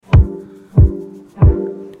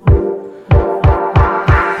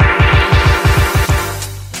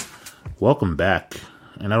Welcome back.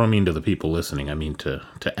 And I don't mean to the people listening, I mean to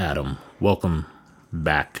Adam. Welcome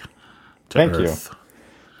back to Thank Earth. you.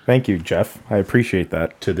 Thank you, Jeff. I appreciate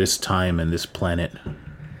that. To this time and this planet.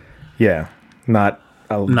 Yeah. Not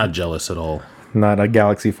Not jealous at all. a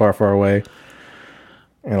galaxy far, far away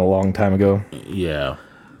and a long time ago. Yeah.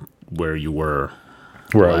 Where you were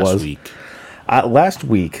Where last I was. week. Last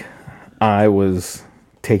week, I was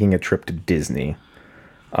taking a trip to Disney.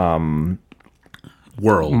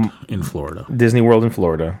 World in Florida. Disney World in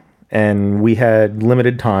Florida. And we had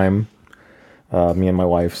limited time, me and my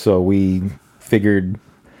wife. So we figured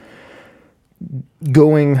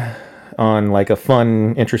going on like a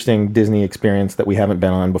fun, interesting Disney experience that we haven't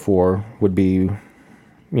been on before would be,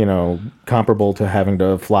 comparable to having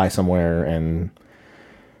to fly somewhere and,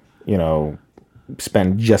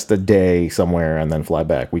 spend just a day somewhere and then fly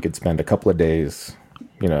back. We could spend a couple of days,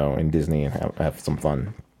 in Disney and have some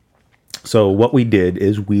fun. So what we did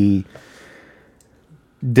is we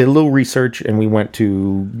did a little research and we went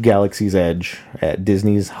to Galaxy's Edge at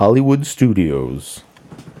Disney's Hollywood Studios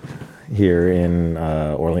here in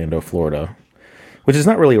Orlando, Florida, which is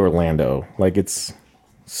not really Orlando. Like, it's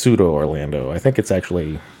pseudo Orlando. I think it's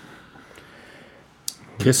actually...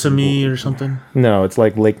 Kissimmee or something? No, it's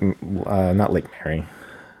like not Lake Mary.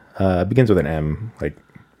 It begins with an M. Like,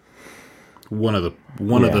 One of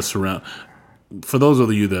the surround. For those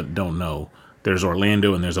of you that don't know, there's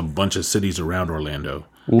Orlando and there's a bunch of cities around Orlando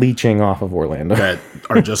leeching off of Orlando. that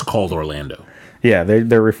are just called Orlando. Yeah,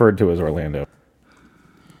 they're referred to as Orlando.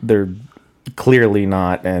 They're clearly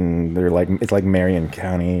not, and it's like Marion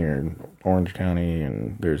County or Orange County,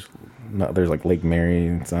 and there's like Lake Mary.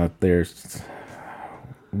 It's not there's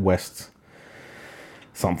West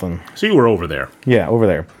something. So you were over there. Yeah, over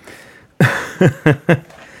there.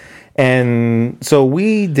 And so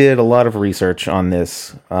we did a lot of research on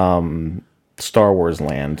this Star Wars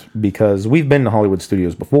land because we've been to Hollywood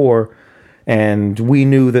Studios before, and we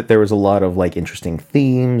knew that there was a lot of like interesting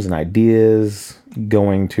themes and ideas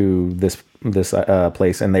going to this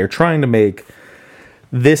place, and they're trying to make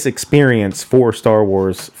this experience for Star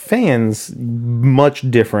Wars fans much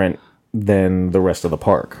different than the rest of the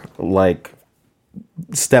park. Like,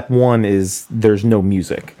 step one is there's no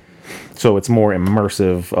music. So it's more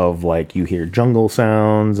immersive of like you hear jungle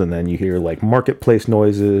sounds and then you hear like marketplace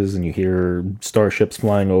noises and you hear starships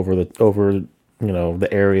flying over the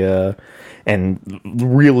area, and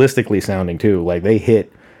realistically sounding too. Like, they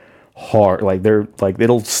hit hard, like they're like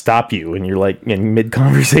it'll stop you and you're like in mid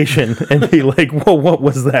conversation and be like, whoa, what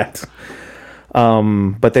was that?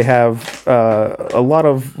 But they have a lot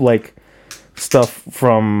of like stuff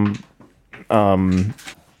from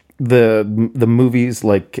the movies,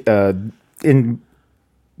 like in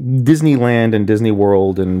Disneyland and Disney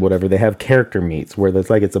World and whatever. They have character meets where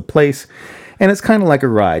it's a place and it's kind of like a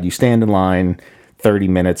ride. You stand in line 30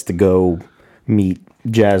 minutes to go meet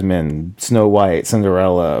Jasmine, Snow White,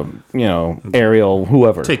 Cinderella, Ariel,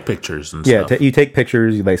 whoever. Take pictures and Yeah, stuff. you take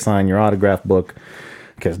pictures. They sign your autograph book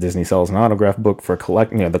because Disney sells an autograph book for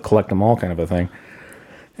the collect them all kind of a thing.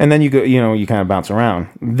 And then you go, you kind of bounce around.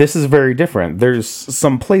 This is very different. There's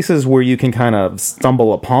some places where you can kind of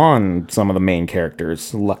stumble upon some of the main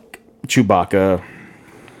characters, like Chewbacca,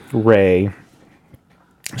 Rey,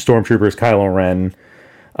 Stormtroopers, Kylo Ren.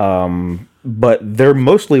 But they're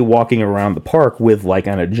mostly walking around the park with like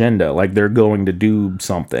an agenda, like they're going to do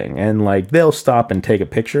something, and like they'll stop and take a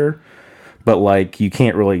picture, but like you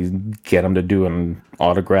can't really get them to do an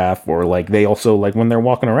autograph. Or like they also, like when they're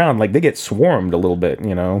walking around, like they get swarmed a little bit,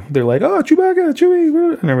 they're like, oh, Chewbacca,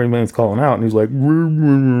 Chewie, and everybody's calling out, and he's like,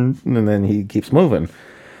 and then he keeps moving.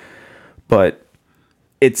 But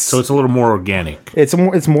So it's a little more organic. it's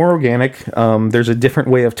more organic. There's a different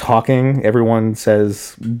way of talking. Everyone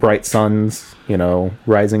says bright suns,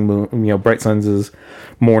 rising moon. Bright suns is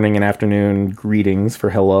morning and afternoon greetings for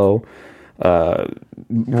hello.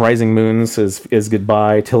 Rising moons is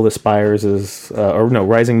goodbye. Till the spires is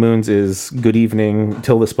rising moons is good evening.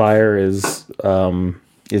 Till the spire is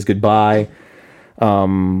goodbye.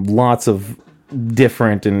 Lots of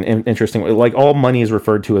different and interesting, like all money is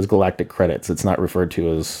referred to as galactic credits. It's not referred to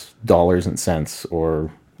as dollars and cents or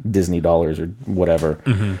Disney dollars or whatever.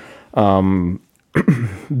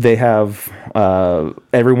 They have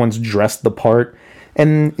everyone's dressed the part,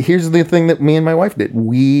 and here's the thing that me and my wife did: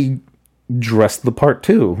 we dressed the part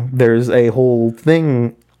too. There's a whole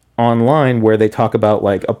thing online where they talk about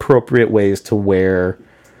like appropriate ways to wear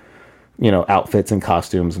outfits and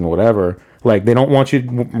costumes and whatever. Like, they don't want you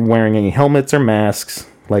wearing any helmets or masks.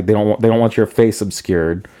 Like, they don't want your face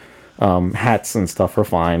obscured. Hats and stuff are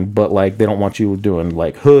fine, but like they don't want you doing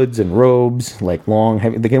like hoods and robes, like long,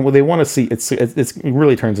 heavy. They want to see it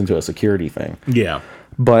really turns into a security thing. Yeah,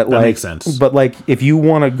 But that like, makes sense. But like, if you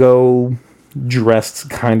want to go dressed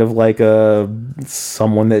kind of like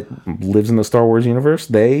someone that lives in the Star Wars universe,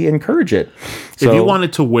 they encourage it. So, if you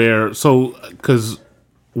wanted to wear, because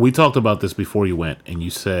we talked about this before you went, and you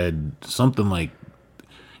said something like,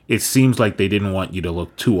 it seems like they didn't want you to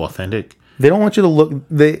look too authentic. they don't want you to look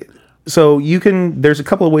so you can. There's a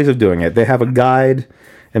couple of ways of doing it. They have a guide,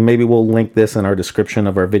 and maybe we'll link this in our description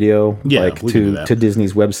of our video, Yeah, like we can do that. to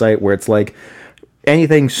Disney's website, where it's like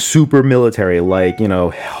anything super military, like, you know,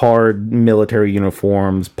 hard military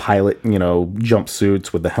uniforms, pilot, you know,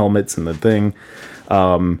 jumpsuits with the helmets and the thing,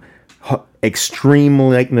 extreme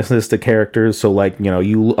likenesses to characters. So like, you know,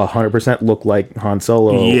 you 100% look like Han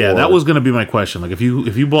Solo. Yeah, that was going to be my question. Like, if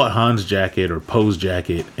you bought Han's jacket or Poe's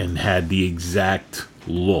jacket and had the exact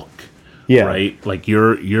look, Yeah. right? Like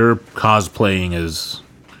you're cosplaying as,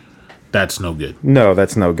 that's no good. No,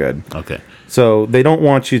 that's no good. Okay. So they don't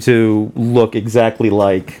want you to look exactly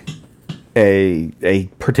like a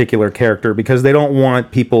particular character, because they don't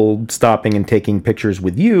want people stopping and taking pictures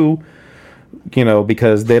with you, you know,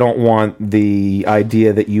 because they don't want the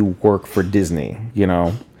idea that you work for Disney, you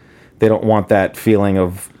know. They don't want that feeling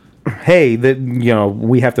of, hey, that, you know,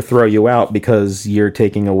 we have to throw you out because you're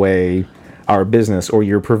taking away our business, or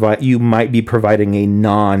you might be providing a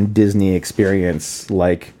non-Disney experience,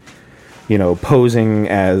 like, you know, posing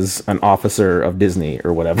as an officer of Disney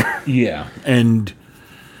or whatever. Yeah, and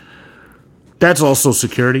that's also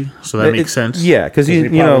security, so that makes sense. Yeah, because they you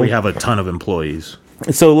know, probably have a ton of employees.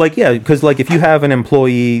 so like, yeah, because like if you have an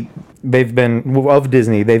employee, they've been of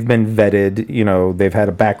Disney, they've been vetted, you know, they've had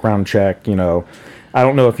a background check, you know. I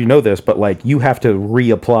don't know if you know this, but like you have to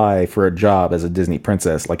reapply for a job as a Disney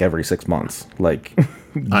princess like every 6 months. Like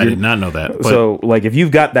I did not know that. But so like if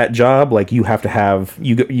you've got that job, like you have to have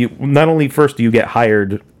you not only first do you get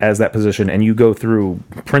hired as that position and you go through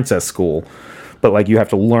princess school, but like you have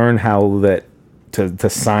to learn how that to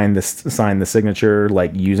sign the signature,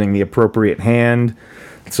 like using the appropriate hand,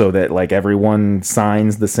 so that like everyone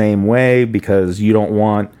signs the same way, because you don't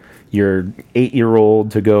want your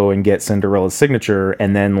 8-year-old to go and get Cinderella's signature,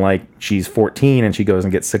 and then like she's 14 and she goes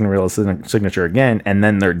and gets Cinderella's signature again, and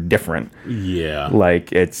then they're different. yeah,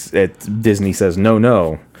 Like it's Disney says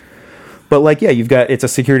no. But like, yeah, it's a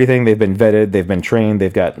security thing. They've been vetted, they've been trained,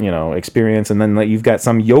 they've got, you know, experience, and then like, you've got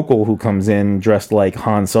some yokel who comes in dressed like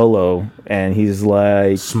Han Solo, and he's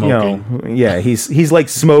like Smoking. you know, yeah, he's like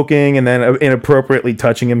smoking and then inappropriately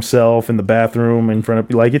touching himself in the bathroom in front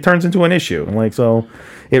of, like, it turns into an issue, and like, so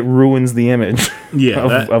it ruins the image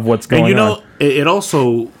yeah, of what's going on. And you know, it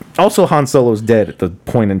also Han Solo's dead at the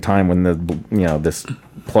point in time when this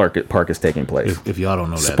park is taking place. if y'all don't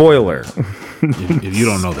know that, Spoiler. if you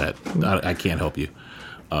don't know that, I can't help you.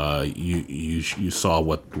 You saw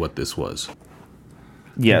what this was.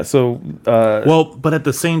 Yeah, so Well, but at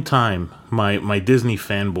the same time, my Disney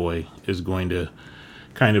fanboy is going to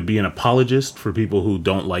kind of be an apologist for people who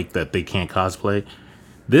don't like that they can't cosplay.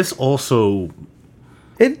 This also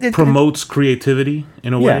it promotes creativity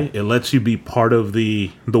in a way. Yeah. It lets you be part of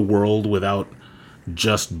the world without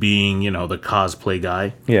just being, you know, the cosplay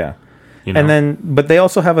guy. yeah. You know? And then, but they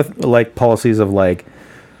also have like policies of like,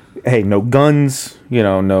 hey, no guns, you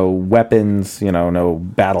know, no weapons, you know, no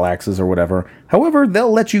battle axes or whatever. However,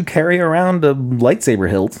 they'll let you carry around a lightsaber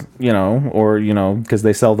hilt, you know, or, you know, because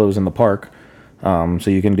they sell those in the park, so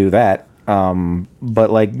you can do that.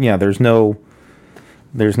 But like, yeah, there's no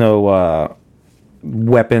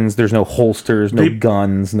weapons, there's no holsters, no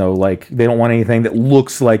guns, no, like, they don't want anything that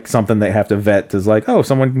looks like something they have to vet. Is like, oh,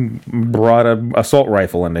 someone brought a assault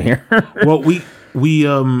rifle into here. Well,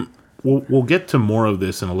 we'll get to more of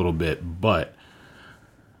this in a little bit, but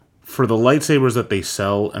for the lightsabers that they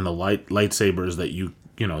sell and the lightsabers that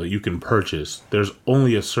you can purchase, there's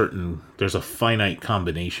a finite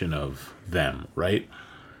combination of them, right?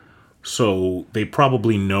 So they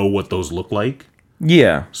probably know what those look like.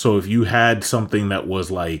 Yeah. So if you had something that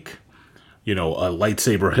was like, you know, a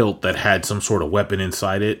lightsaber hilt that had some sort of weapon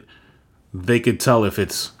inside it, they could tell if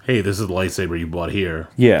it's, hey, this is the lightsaber you bought here.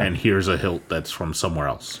 Yeah. And here's a hilt that's from somewhere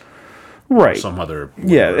else. Right. Some other.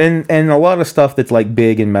 Yeah, whatever. and a lot of stuff that's like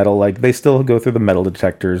big in metal, like they still go through the metal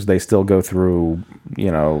detectors. They still go through,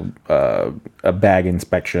 you know, a bag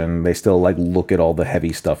inspection. They still like look at all the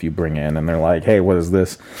heavy stuff you bring in, and they're like, "Hey, what is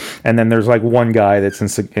this?" And then there's like one guy that's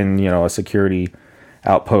in you know, a security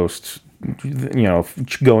outpost, you know,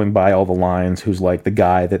 going by all the lines, who's like the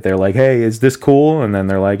guy that they're like, "Hey, is this cool?" And then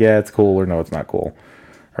they're like, "Yeah, it's cool," or "No, it's not cool,"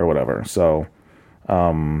 or whatever. So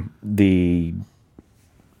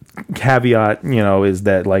caveat, is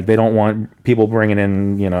that like they don't want people bringing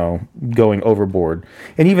in, going overboard.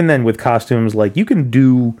 And even then with costumes, like you can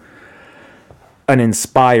do an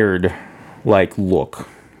inspired like look.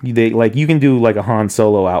 You can do like a Han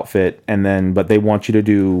Solo outfit but they want you to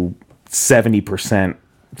do 70%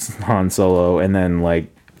 Han Solo and then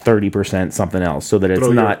like 30% something else so that it's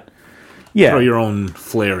not throw your own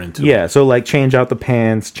flair into it. Yeah, so like change out the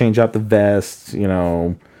pants, change out the vest,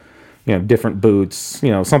 different boots,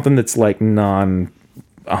 something that's like non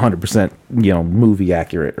 100%, movie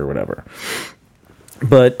accurate or whatever.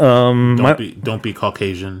 But don't be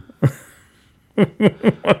Caucasian.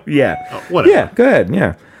 Yeah. Whatever. Yeah, go ahead.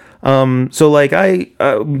 Yeah. So like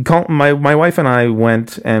my wife and I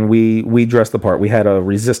went and we dressed the part. We had a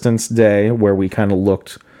Resistance day where we kind of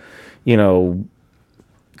looked,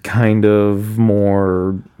 kind of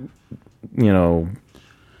more,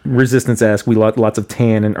 Resistance-esque. We lots of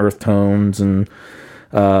tan and earth tones and,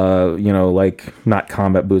 like not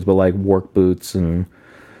combat boots, but like work boots. And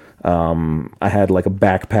I had like a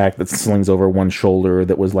backpack that slings over one shoulder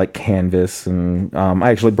that was like canvas. And I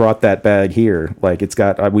actually brought that bag here. Like it's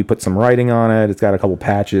got, we put some writing on it. It's got a couple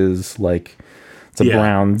patches. Like it's a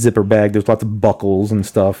brown zipper bag. There's lots of buckles and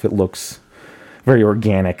stuff. It looks very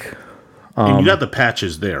organic. And you got the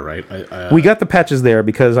patches there, right? We got the patches there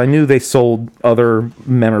because I knew they sold other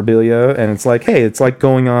memorabilia, and it's like, hey, it's like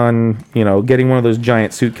going on, getting one of those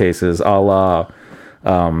giant suitcases, a la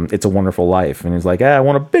It's a Wonderful Life. And he's like, I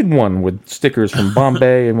want a big one with stickers from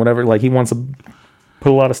Bombay and whatever. Like, he wants to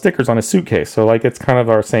put a lot of stickers on his suitcase. So, like, it's kind of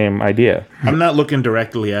our same idea. I'm not looking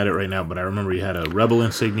directly at it right now, but I remember you had a Rebel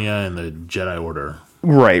insignia and the Jedi Order.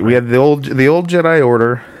 Right. We had the old Jedi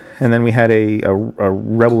Order. And then we had a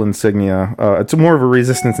Rebel insignia. It's more of a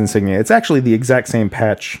Resistance insignia. It's actually the exact same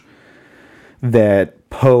patch that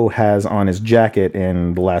Poe has on his jacket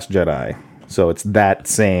in The Last Jedi. So it's that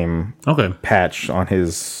same patch on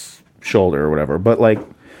his shoulder or whatever. But like,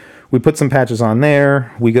 we put some patches on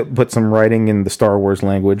there. We put some writing in the Star Wars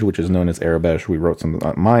language, which is known as Arabesh. We wrote some.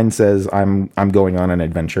 Mine says, "I'm going on an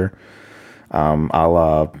adventure," a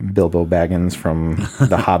la Bilbo Baggins from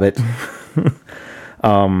The Hobbit.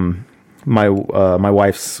 My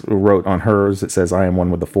wife's wrote on hers, it says, "I am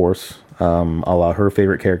one with the Force," a la her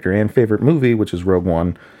favorite character and favorite movie, which is Rogue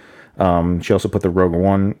One. She also put the Rogue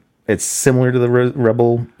One. It's similar to the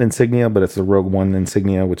Rebel insignia, but it's the Rogue One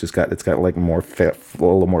insignia, which it's got like a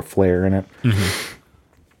little more flair in it.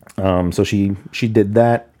 Mm-hmm. So she did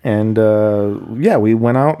that, and we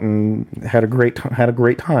went out and had a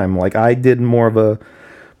great time. Like, I did more of a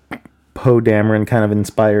Poe Dameron kind of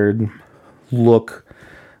inspired look.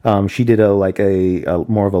 She did a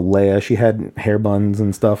more of a Leia. She had hair buns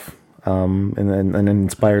and stuff, and then an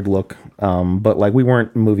inspired look. But like, we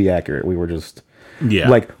weren't movie accurate. We were just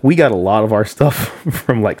like, we got a lot of our stuff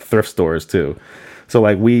from like thrift stores too. So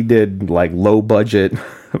like, we did like low budget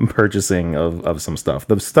purchasing of some stuff.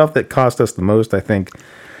 The stuff that cost us the most, I think,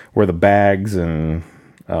 were the bags and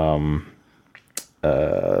not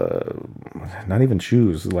even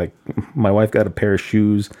shoes. Like, my wife got a pair of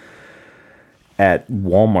shoes at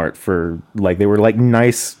Walmart for like, they were like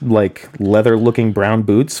nice, like leather looking brown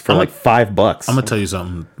boots for like $5. I'm gonna tell you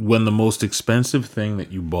something. When the most expensive thing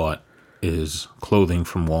that you bought is clothing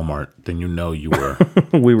from Walmart, then you know you were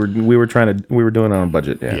we were doing it on a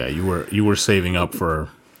budget. Yeah, you were saving up for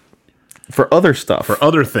other stuff, for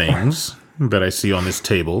other things that I see on this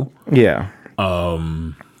table. Yeah.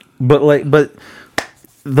 But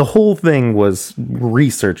the whole thing was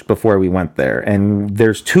researched before we went there, and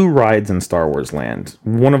there's 2 rides in Star Wars Land.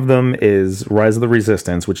 One of them is Rise of the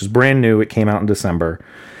Resistance, which is brand new. It came out in December,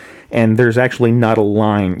 and there's actually not a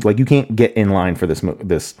line. Like, you can't get in line for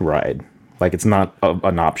this ride. Like, it's not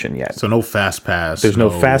an option yet. So no fast pass. There's no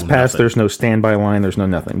fast pass. Nothing. There's no standby line. There's no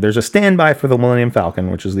nothing. There's a standby for the Millennium Falcon,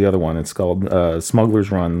 which is the other one. It's called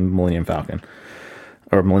Smuggler's Run Millennium Falcon,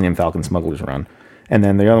 or Millennium Falcon Smuggler's Run, and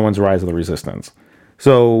then the other one's Rise of the Resistance.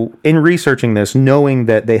 So in researching this, knowing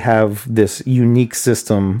that they have this unique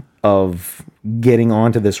system of getting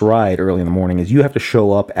onto this ride early in the morning, is you have to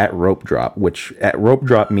show up at rope drop, which at rope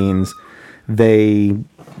drop means they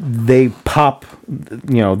pop,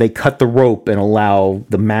 they cut the rope and allow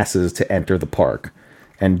the masses to enter the park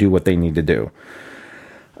and do what they need to do.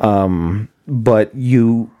 But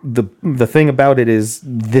the thing about it is,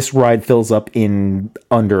 this ride fills up in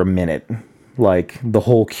under a minute. Like, the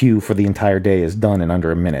whole queue for the entire day is done in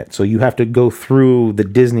under a minute. So you have to go through the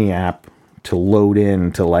Disney app to load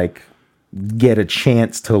in, to like get a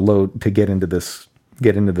chance to get into this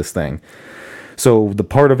thing. So the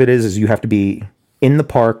part of it is you have to be in the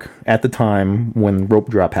park at the time when rope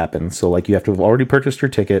drop happens. So like, you have to have already purchased your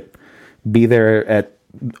ticket, be there at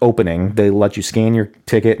opening. They let you scan your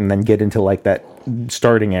ticket and then get into like that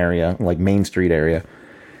starting area, like Main Street area.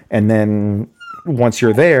 And then once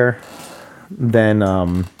you're there, then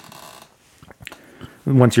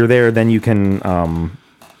you can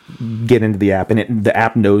get into the app, and the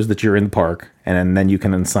app knows that you're in the park, and then you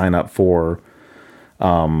can then sign up for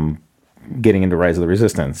getting into Rise of the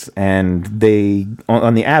Resistance. And they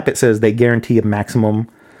on the app, it says they guarantee a maximum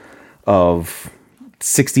of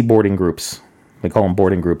 60 boarding groups. They call them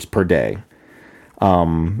boarding groups per day.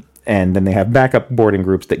 And then they have backup boarding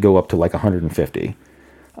groups that go up to like 150.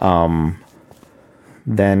 Then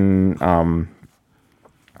how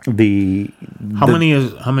many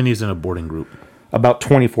is in a boarding group? About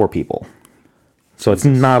 24 people. So it's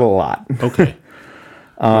not a lot. Okay.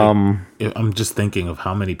 I'm just thinking of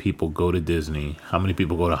how many people go to Disney, how many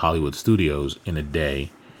people go to Hollywood Studios in a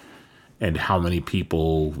day, and how many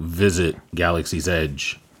people visit Galaxy's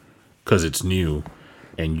Edge because it's new,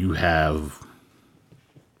 and you have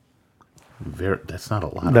that's not a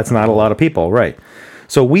lot. That's not a lot of people, right?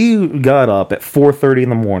 So we got up at 4:30 in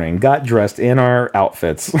the morning, got dressed in our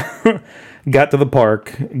outfits, got to the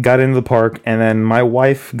park, got into the park, and then my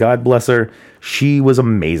wife, God bless her, she was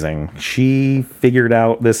amazing. She figured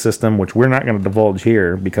out this system, which we're not going to divulge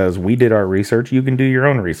here because we did our research. You can do your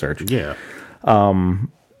own research. Yeah.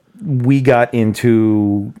 We got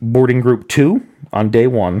into boarding group 2 on day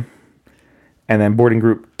 1, and then boarding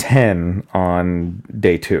group 10 on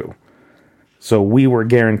day 2. So we were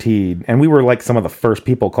guaranteed, and we were like some of the first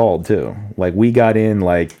people called too. Like we got in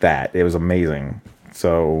like that. It was amazing.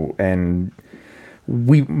 So, and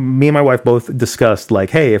me and my wife both discussed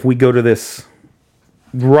like, hey, if we go to this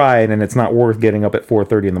ride and it's not worth getting up at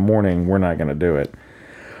 4:30 in the morning, we're not going to do it.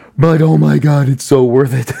 But oh my God, it's so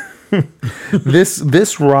worth it.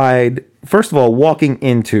 This ride, first of all, walking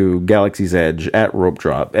into Galaxy's Edge at Rope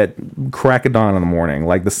Drop at crack of dawn in the morning,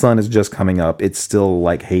 like the sun is just coming up, it's still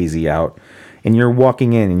like hazy out, and you're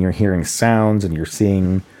walking in and you're hearing sounds and you're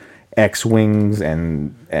seeing X-wings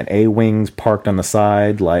and A-wings parked on the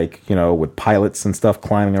side, like, you know, with pilots and stuff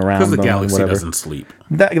climbing around. Because the Galaxy doesn't sleep.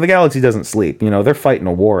 The Galaxy doesn't sleep. You know, they're fighting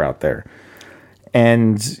a war out there.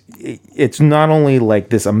 And it's not only like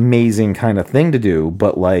this amazing kind of thing to do,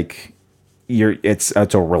 but like it's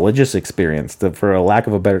a religious experience. For a lack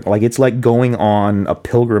of a better, like it's like going on a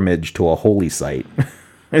pilgrimage to a holy site.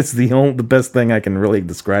 It's the best thing I can really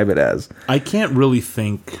describe it as. I can't really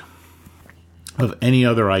think of any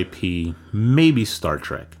other IP, maybe Star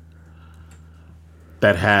Trek,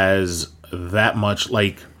 that has that much,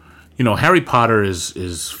 like, you know, Harry Potter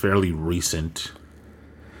is fairly recent,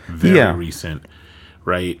 very recent,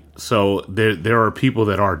 right? So there are people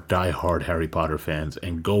that are diehard Harry Potter fans,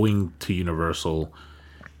 and going to Universal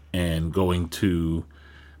and going to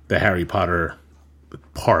the Harry Potter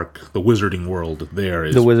park, the Wizarding World there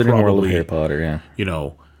is the Wizarding probably, World of Harry Potter, yeah. You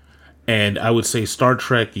know, and I would say Star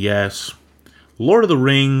Trek, yes. Lord of the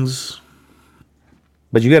Rings.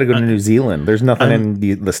 But you got to go to New Zealand. There's nothing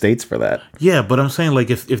in the States for that. Yeah, but I'm saying, like,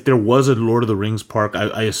 if there was a Lord of the Rings park,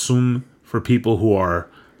 I assume for people who are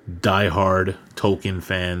diehard Tolkien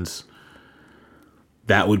fans,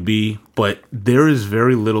 that would be. But there is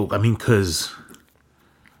very little. I mean, because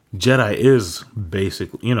Jedi is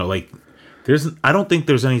basically, you know, like, I don't think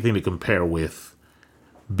there's anything to compare with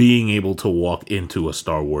being able to walk into a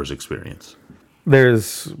Star Wars experience.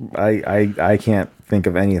 I can't think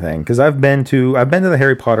of anything, because I've been to the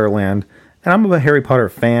Harry Potter land, and I'm a Harry Potter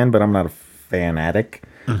fan, but I'm not a fanatic.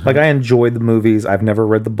 Mm-hmm. Like, I enjoyed the movies. I've never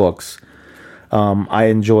read the books. I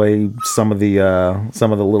enjoy some of the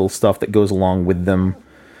little stuff that goes along with them.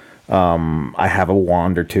 I have a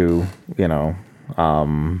wand or two, you know.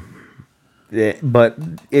 But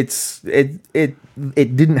it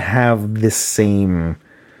didn't have this same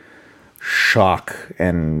shock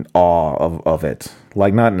and awe of it.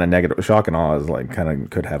 Like, not in a negative. Shock and awe is like kind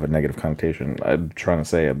of could have a negative connotation. I'm trying to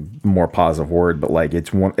say a more positive word, but like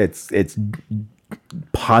it's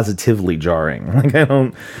positively jarring. Like, I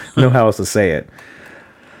don't know how else to say it.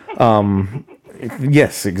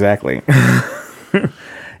 Yes, exactly.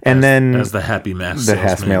 And then as the happy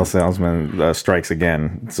mail salesman strikes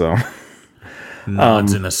again. So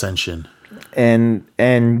nods in Ascension,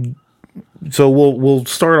 and so we'll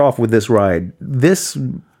start off with this ride. This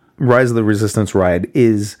Rise of the Resistance ride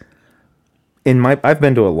is I've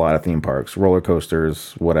been to a lot of theme parks, roller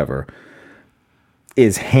coasters, whatever.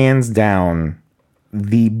 Is hands down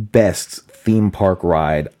the best theme park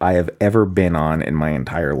ride I have ever been on in my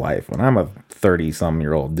entire life. When I'm a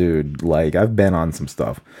 30-some-year-old dude, like, I've been on some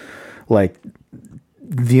stuff. Like,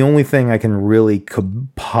 the only thing I can really could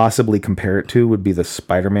possibly compare it to would be the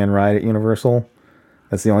Spider-Man ride at Universal.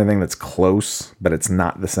 That's the only thing that's close, but it's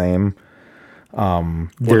not the same.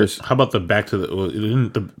 There's How about the Back to the? Well,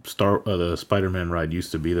 didn't the Spider-Man ride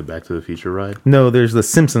used to be the Back to the Future ride? no, there's the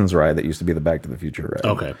Simpsons ride that used to be the Back to the Future ride.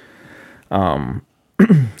 Okay.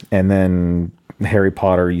 And then Harry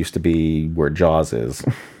Potter used to be where Jaws is.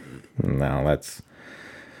 No, that's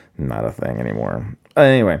not a thing anymore.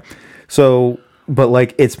 Anyway, so but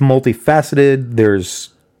like it's multifaceted.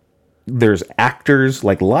 There's actors,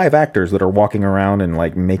 like live actors that are walking around and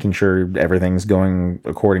like making sure everything's going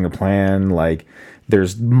according to plan. Like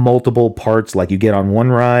there's multiple parts, like you get on one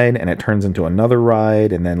ride and it turns into another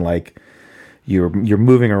ride, and then like you're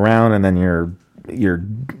moving around, and then you're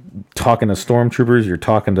talking to stormtroopers, you're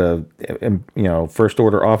talking to first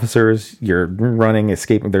order officers, you're running,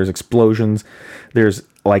 escaping, there's explosions, there's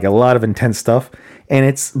like a lot of intense stuff,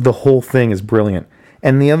 and the whole thing is brilliant.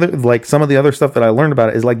 And the other, like some of the other stuff that I learned about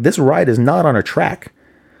it is like this ride is not on a track.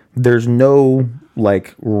 There's no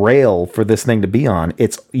like rail for this thing to be on.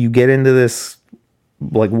 You get into this,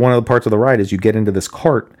 like one of the parts of the ride is you get into this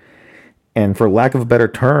cart, and for lack of a better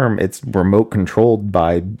term, it's remote controlled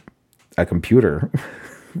by a computer,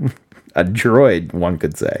 a droid, one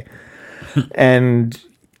could say. and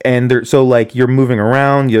so like you're moving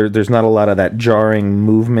around, there's not a lot of that jarring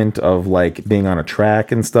movement of like being on a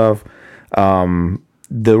track and stuff.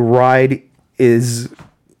 The ride is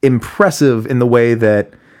impressive in the way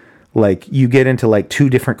that like you get into like two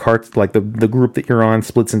different carts, like the group that you're on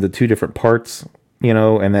splits into two different parts,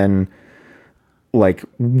 and then like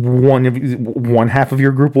one half of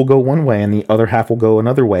your group will go one way and the other half will go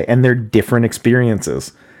another way, and they're different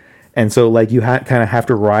experiences. And so like you kind of have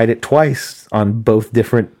to ride it twice on both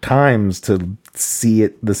different times to see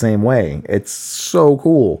it the same way. It's so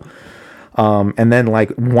cool. And then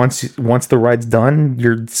like once the ride's done,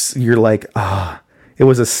 you're like, it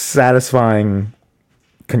was a satisfying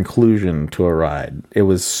conclusion to a ride. It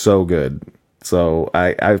was so good. So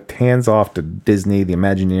I hands off to Disney, the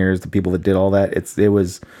Imagineers, the people that did all that. It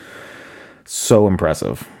was so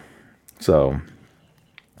impressive. So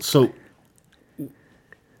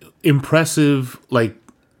impressive. Like,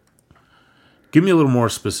 give me a little more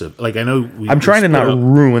specific. Like, I know I'm trying to not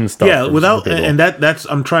ruin stuff. Yeah, that's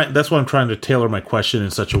why I'm trying to tailor my question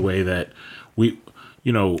in such a way that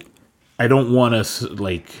I don't want us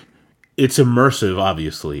like, it's immersive,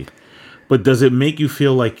 obviously, but does it make you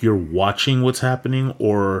feel like you're watching what's happening,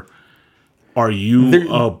 or are you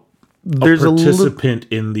a participant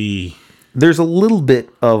in the? There's a little bit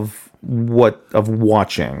of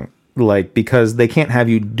watching. Like, because they can't have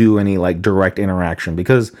you do any like direct interaction,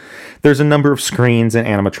 because there's a number of screens and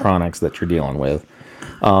animatronics that you're dealing with,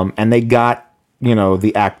 and they got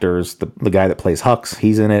the actors, the guy that plays Hux,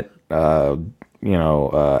 he's in it. Adam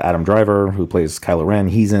Driver, who plays Kylo Ren,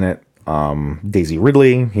 he's in it. Daisy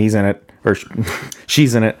Ridley, he's in it, or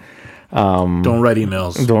she's in it. Don't write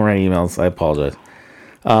emails. I apologize.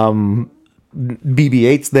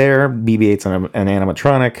 BB-8's there. BB-8's an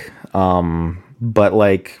animatronic. But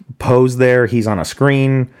like Poe's there, he's on a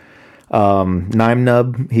screen. Nime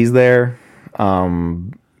Nub, he's there.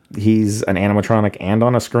 He's an animatronic and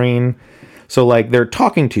on a screen. So like they're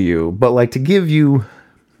talking to you, but like to give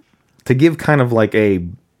kind of like a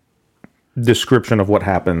description of what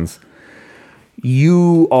happens.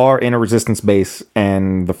 You are in a resistance base,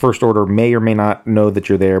 and the First Order may or may not know that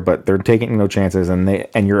you're there, but they're taking no chances,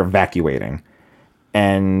 and you're evacuating.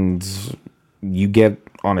 And you get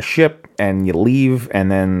on a ship and you leave,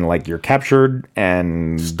 and then like you're captured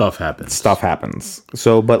and stuff happens.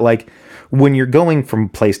 So, but like when you're going from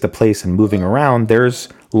place to place and moving around, there's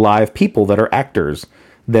live people that are actors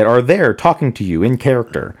that are there talking to you in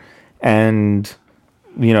character. And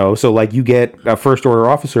so like you get a First Order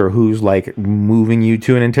officer who's like moving you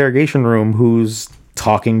to an interrogation room, who's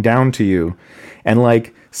talking down to you, and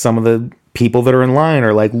like some of the people that are in line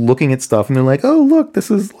are like looking at stuff, and they're like, oh, look, this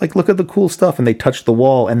is like, look at the cool stuff. And they touch the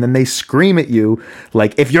wall, and then they scream at you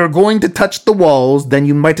like, if you're going to touch the walls, then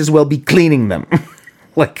you might as well be cleaning them.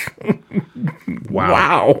 Like,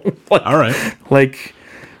 wow. Like, all right. Like,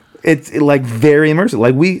 it's like very immersive.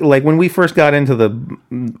 Like when we first got into the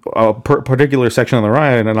particular section of the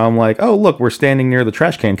ride, and I'm like, oh, look, we're standing near the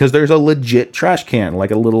trash can, because there's a legit trash can,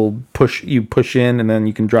 like a little you push in, and then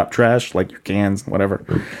you can drop trash, like your cans, whatever.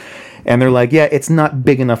 And they're like, yeah, it's not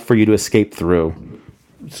big enough for you to escape through.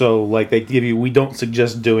 So like we don't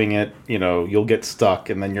suggest doing it. You'll get stuck,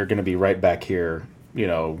 and then you're going to be right back here,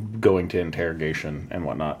 going to interrogation and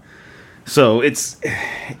whatnot. So it's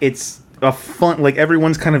a fun, like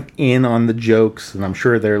everyone's kind of in on the jokes, and I'm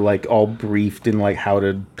sure they're like all briefed in like how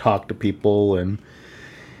to talk to people, and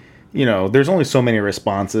there's only so many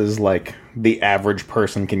responses. Like the average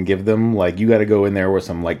person can give them. Like, you got to go in there with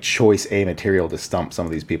some like choice A material to stump some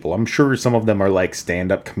of these people. I'm sure some of them are like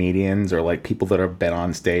stand-up comedians or like people that have been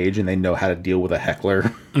on stage and they know how to deal with a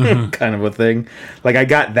heckler, kind of a thing. Like, I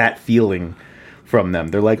got that feeling from them.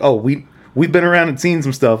 They're like, oh, we've been around and seen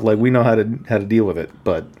some stuff. Like, we know how to deal with it.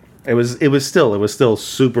 But it was still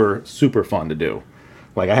super, super fun to do.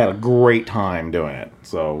 Like, I had a great time doing it.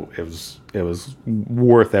 So it was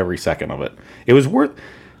worth every second of it. It was worth.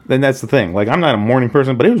 Then that's the thing. Like, I'm not a morning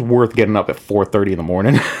person, but it was worth getting up at 4:30 in the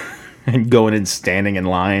morning and going and standing in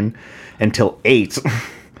line until 8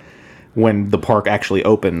 when the park actually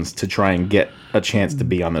opens to try and get a chance to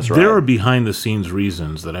be on this ride. There are behind the scenes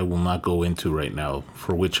reasons that I will not go into right now,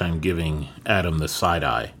 for which I'm giving Adam the side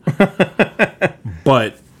eye.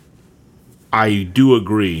 But I do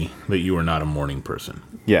agree that you are not a morning person.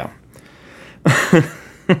 Yeah.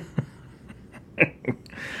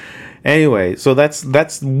 Anyway, so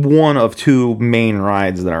that's one of two main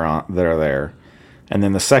rides that are there, and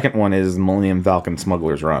then the second one is Millennium Falcon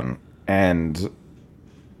Smuggler's Run. And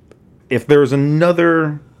if there's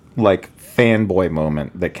another like fanboy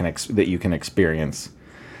moment that you can experience,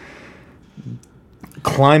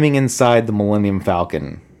 climbing inside the Millennium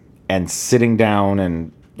Falcon and sitting down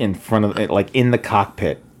and in front of it, like in the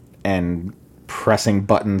cockpit, and pressing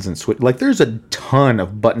buttons and switch. Like, there's a ton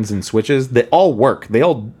of buttons and switches that all work. They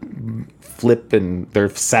all flip, and they're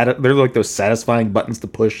like those satisfying buttons to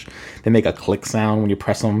push. They make a click sound when you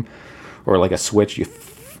press them, or like a switch. You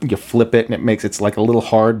flip it and it's like a little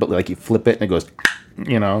hard, but like you flip it and it goes,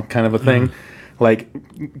 kind of a thing. Like,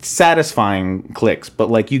 satisfying clicks. But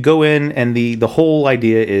like, you go in and the whole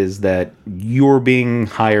idea is that you're being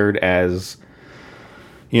hired as,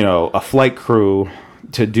 a flight crew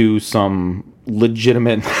to do some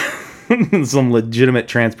legitimate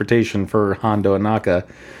transportation for Hondo Ohnaka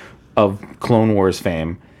of Clone Wars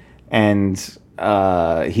fame. And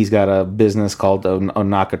he's got a business called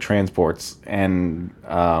Ohnaka Transports and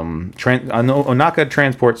Ohnaka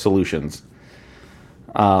Transport Solutions.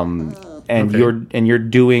 And okay. you're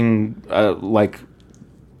doing like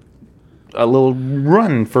a little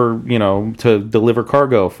run for to deliver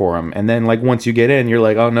cargo for him. And then like once you get in, you're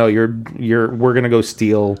like, oh no, we're gonna go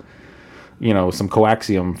steal some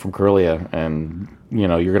coaxium from Corellia, and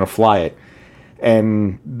you're gonna fly it.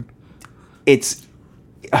 And it's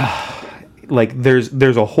like there's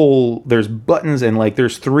buttons, and like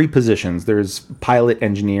there's 3 positions. There's pilot,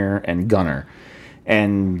 engineer, and gunner.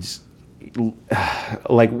 And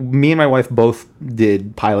like, me and my wife both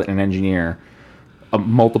did pilot and engineer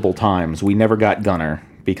multiple times. We never got gunner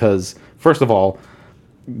because, first of all,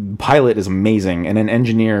 pilot is amazing, and an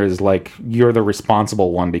engineer is like, you're the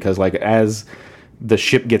responsible one, because like as the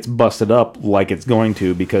ship gets busted up, like it's going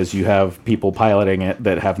to, because you have people piloting it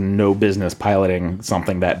that have no business piloting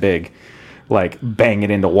something that big, like bang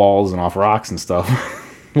it into walls and off rocks and stuff.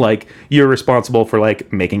 Like, you're responsible for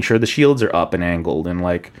like making sure the shields are up and angled and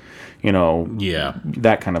like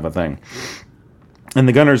that kind of a thing. And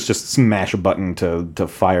the gunners just smash a button to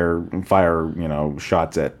fire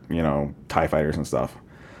shots at TIE fighters and stuff.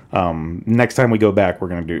 Next time we go back, we're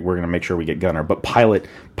gonna make sure we get gunner. But pilot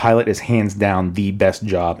is hands down the best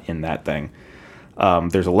job in that thing.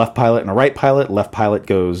 There's a left pilot and a right pilot. Left pilot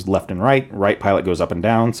goes left and right. Right pilot goes up and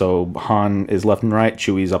down. So Han is left and right.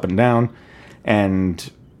 Chewie's up and down. And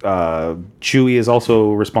Chewie is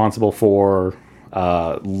also responsible for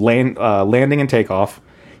landing and takeoff,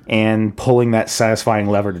 and pulling that satisfying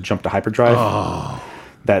lever to jump to hyperdrive. Oh.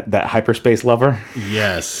 That hyperspace lever.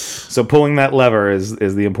 Yes. So pulling that lever is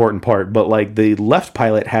the important part. But like, the left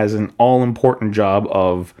pilot has an all important job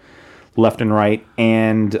of left and right,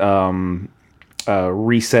 and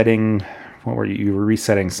resetting. What were you were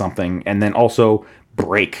resetting something, and then also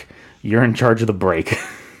brake. You're in charge of the brake.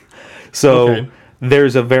 So. Okay.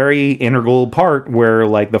 There's a very integral part where,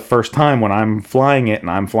 like, the first time when I'm flying it,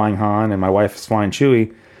 and I'm flying Han and my wife is flying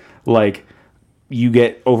Chewie, like, you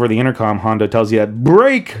get over the intercom, Hondo tells you,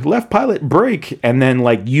 brake, left pilot, brake. And then,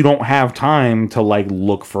 like, you don't have time to, like,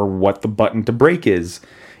 look for what the button to brake is.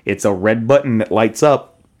 It's a red button that lights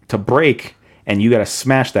up to brake, and you got to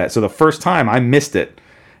smash that. So the first time I missed it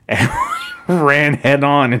and ran head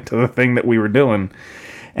on into the thing that we were doing.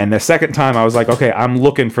 And the second time I was like, okay, I'm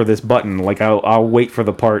looking for this button. Like, I'll wait for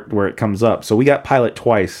the part where it comes up. So we got pilot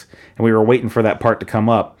twice, and we were waiting for that part to come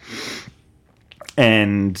up.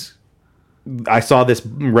 And I saw this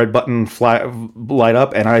red button light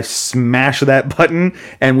up, and I smashed that button,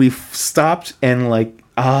 and we stopped, and like,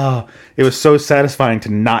 it was so satisfying to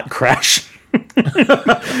not crash.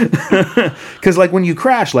 Because like when you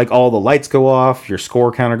crash, like all the lights go off, your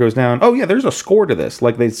score counter goes down. Oh yeah, there's a score to this.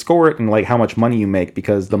 Like they score it and like how much money you make,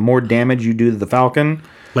 because the more damage you do to the Falcon,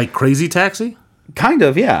 Like Crazy Taxi? kind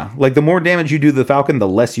of, yeah. Like the more damage you do to the Falcon, the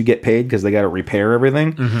less you get paid because they got to repair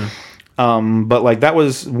everything. But like that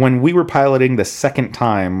was when we were piloting the second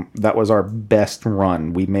time. That was our best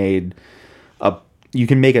run. We made you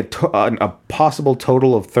can make a possible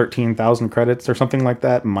total of 13,000 credits or something like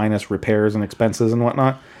that, minus repairs and expenses and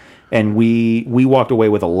whatnot. And we walked away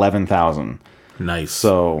with 11,000. Nice.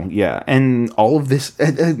 So yeah, and all of this,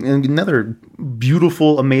 and another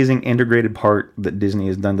beautiful, amazing integrated part that Disney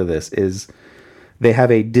has done to this is they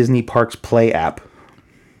have a Disney Parks Play app.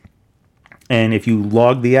 And if you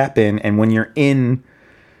log the app in, and when you're in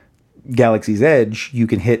Galaxy's Edge, you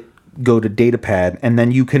can hit go to Datapad, and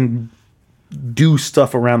then you can do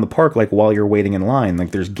stuff around the park, like while you're waiting in line.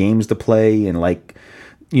 Like there's games to play, and like,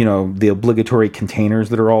 you know, the obligatory containers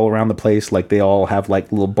that are all around the place. Like they all have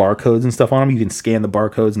like little barcodes and stuff on them. You can scan the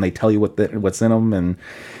barcodes, and they tell you what's in them, and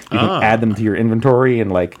you can add them to your inventory,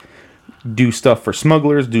 and like do stuff for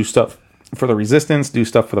smugglers, do stuff for the Resistance, do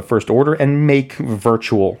stuff for the First Order, and make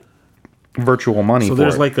virtual money. So for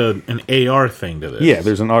there's it. like an AR thing to this. Yeah,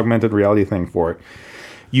 there's an augmented reality thing for it.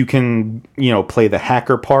 You can, you know, play the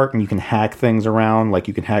hacker part, and you can hack things around. Like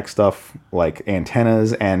you can hack stuff like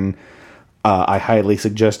antennas, and I highly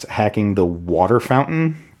suggest hacking the water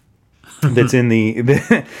fountain that's in the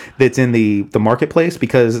marketplace,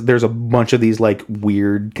 because there's a bunch of these like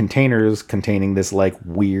weird containers containing this like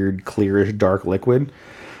weird clearish dark liquid.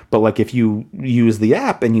 But like if you use the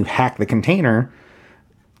app and you hack the container,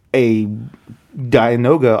 a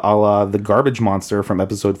Dianoga a la the garbage monster from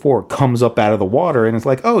episode 4 comes up out of the water, and it's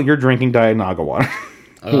like, oh, you're drinking Dianoga water.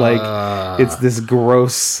 Like it's this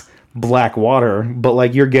gross black water, but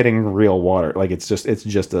like you're getting real water. Like it's just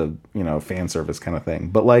a, you know, fan service kind of thing.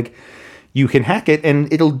 But like you can hack it,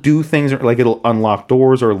 and it'll do things like it'll unlock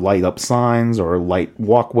doors or light up signs or light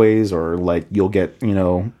walkways, or like you'll get, you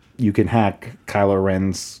know, you can hack Kylo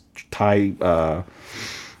Ren's TIE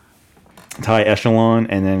echelon,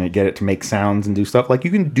 and then get it to make sounds and do stuff. Like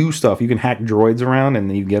you can do stuff. You can hack droids around, and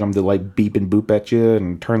then you get them to like beep and boop at you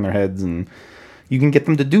and turn their heads, and you can get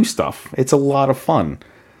them to do stuff. It's a lot of fun.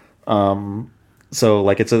 So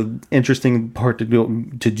like it's an interesting part to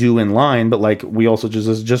do in line, but like we also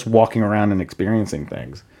just walking around and experiencing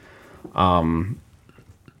things. When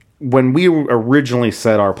we originally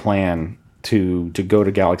set our plan to go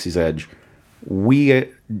to Galaxy's Edge,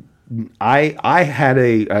 I had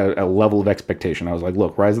a level of expectation. I was like,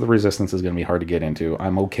 look, Rise of the Resistance is going to be hard to get into.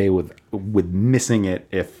 I'm okay with missing it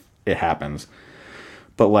if it happens.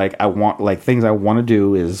 But like things I want to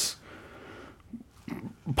do is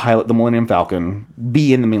pilot the Millennium Falcon,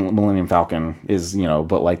 be in the Millennium Falcon is, you know,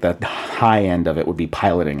 but like that high end of it would be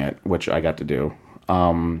piloting it, which I got to do.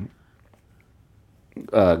 Go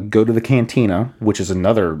to the cantina, which is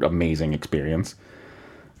another amazing experience.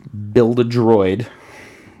 Build a droid,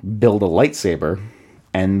 build a lightsaber,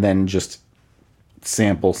 and then just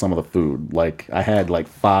sample some of the food. Like I had like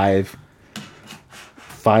five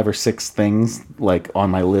or six things like on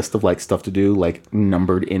my list of like stuff to do, like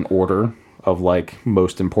numbered in order of like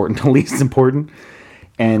most important to least important,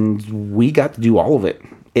 and we got to do all of it.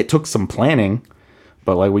 It took some planning,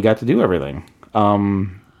 but like we got to do everything.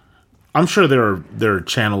 I'm sure there are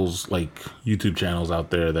channels, like YouTube channels out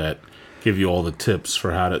there that give you all the tips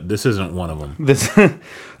for how to. This isn't one of them. This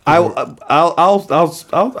I'll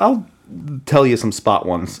tell you some spot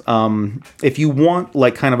ones. If you want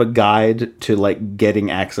like kind of a guide to like getting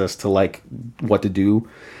access to like what to do,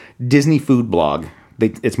 Disney Food Blog.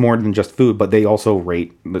 It's more than just food, but they also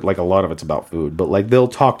rate, like a lot of it's about food, but like they'll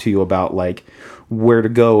talk to you about like where to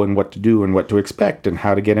go and what to do and what to expect and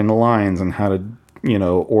how to get into lines and how to, you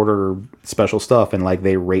know, order special stuff, and like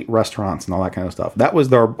they rate restaurants and all that kind of stuff. That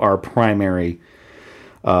was our primary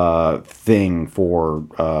thing for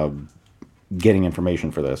getting information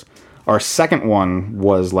for this. Our second one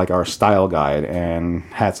was like our style guide, and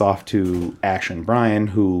hats off to Ash and Brian,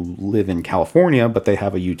 who live in California, but they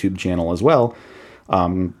have a YouTube channel as well,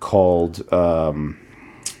 called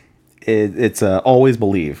it's Always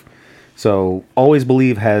Believe. So Always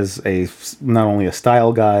Believe has not only a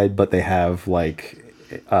style guide, but they have like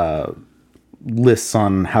lists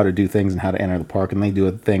on how to do things and how to enter the park, and they do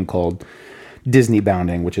a thing called Disney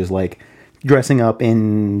bounding, which is like dressing up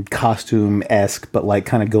in costume-esque, but like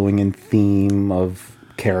kind of going in theme of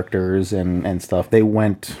characters and stuff. They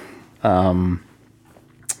went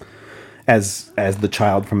as the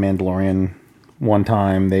child from Mandalorian one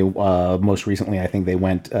time. They most recently, I think they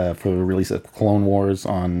went for the release of Clone Wars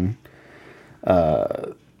on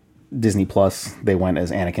Disney Plus, they went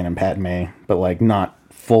as Anakin and Padme, but like not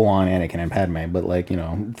full on Anakin and Padme, but like, you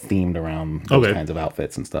know, themed around those kinds of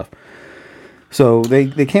outfits and stuff. So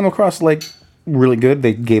they came across like really good.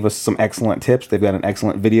 They gave us some excellent tips. They've got an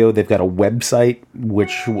excellent video. They've got a website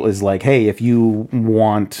which was like, hey, if you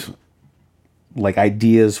want like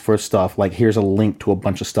ideas for stuff, like here's a link to a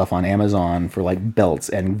bunch of stuff on Amazon for like belts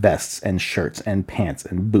and vests and shirts and pants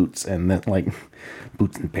and boots and then like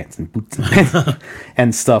boots and pants and boots and pants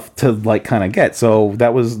and stuff to like kind of get. So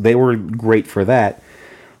they were great for that.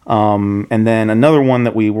 And then another one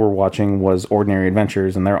that we were watching was Ordinary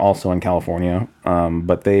Adventures, and they're also in California.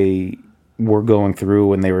 But they were going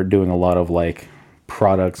through and they were doing a lot of like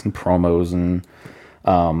products and promos, and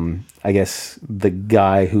I guess the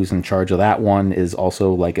guy who's in charge of that one is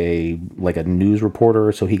also like a news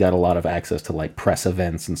reporter, so he got a lot of access to like press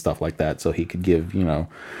events and stuff like that, so he could give, you know,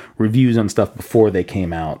 reviews on stuff before they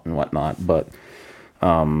came out and whatnot. But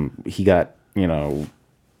he got, you know,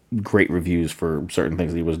 great reviews for certain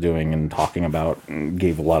things that he was doing and talking about, and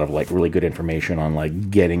gave a lot of like really good information on like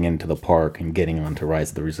getting into the park and getting onto Rise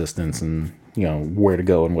of the Resistance, and, you know, where to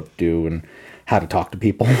go and what to do and how to talk to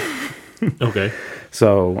people. Okay.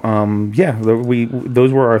 So,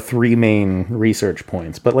 those were our three main research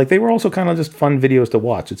points. But like, they were also kind of just fun videos to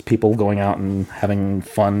watch. It's people going out and having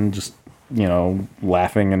fun, just, you know,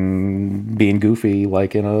 laughing and being goofy,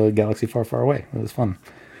 like in a galaxy far, far away. It was fun.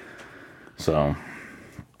 So,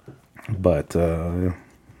 but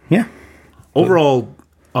yeah. Overall,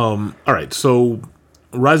 all right. So,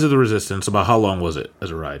 Rise of the Resistance. About how long was it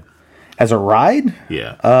as a ride? As a ride?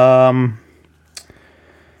 Yeah.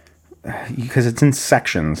 Because it's in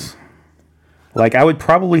sections. Like, I would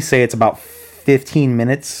probably say it's about 15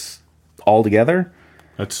 minutes altogether.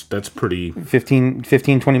 That's pretty...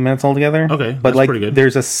 20 minutes altogether. Okay, but that's like, pretty good.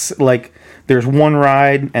 There's one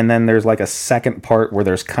ride, and then there's like a second part where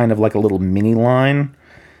there's kind of like a little mini line,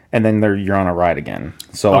 and then you're on a ride again.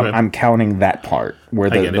 So Okay. I'm counting that part where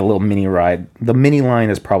the little mini ride, the mini line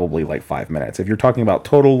is probably like 5 minutes. If you're talking about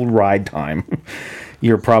total ride time,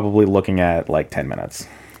 you're probably looking at like 10 minutes.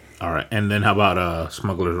 All right. And then how about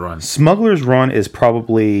Smuggler's Run? Smuggler's Run is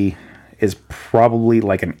probably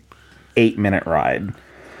like an 8-minute ride,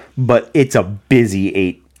 but it's a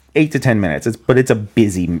busy 8 to 10 minutes. It's a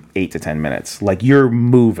busy 8 to 10 minutes. Like, you're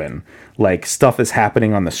moving, like stuff is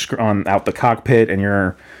happening on out the cockpit, and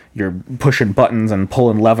you're pushing buttons and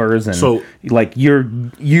pulling levers, and so like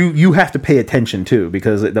you have to pay attention too,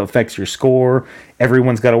 because it affects your score.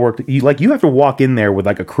 Everyone's got to work. You have to walk in there with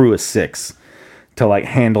like a crew of 6 to like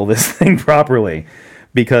handle this thing properly,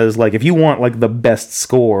 because like if you want like the best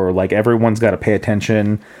score, like everyone's got to pay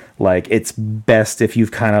attention. Like, it's best if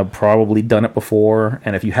you've kind of probably done it before,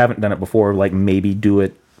 and if you haven't done it before, like maybe do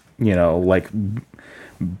it, you know, like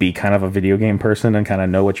be kind of a video game person and kind of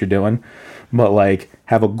know what you're doing. But like,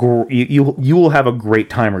 you will have a great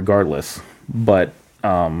time regardless. But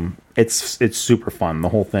it's super fun. The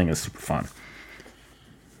whole thing is super fun.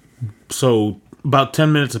 So about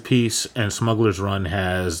 10 minutes apiece, and Smuggler's Run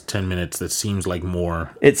has 10 minutes. That seems like more.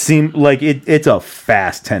 It seemed like it's a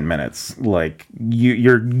fast 10 minutes. Like,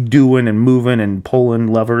 you're doing and moving and pulling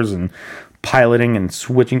levers and piloting and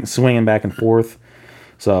swinging back and forth.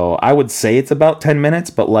 So I would say it's about 10 minutes,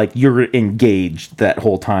 but like, you're engaged that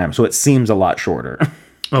whole time. So it seems a lot shorter.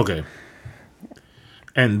 Okay.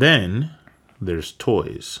 And then there's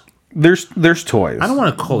toys. There's toys. I don't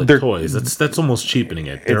want to call it toys. That's almost cheapening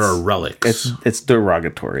it. There are relics. It's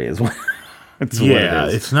derogatory as well. What it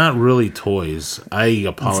is. It's not really toys. I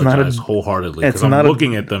apologize wholeheartedly, because I'm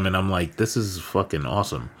looking at them and I'm like, this is fucking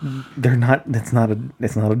awesome. They're not. It's not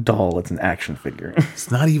a doll. It's an action figure. It's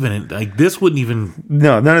not even like, this wouldn't even.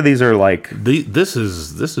 No, none of these are like. This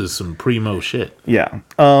is some primo shit. Yeah.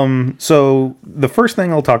 So the first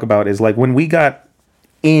thing I'll talk about is like, when we got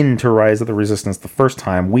into Rise of the Resistance the first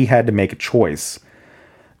time, we had to make a choice,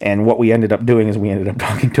 and what we ended up doing is we ended up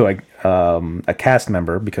talking to a cast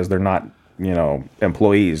member, because they're not, you know,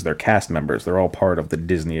 employees, they're cast members, they're all part of the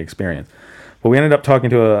Disney experience. But we ended up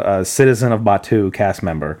talking to a Citizen of Batuu cast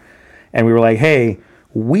member, and we were like, hey,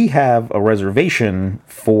 we have a reservation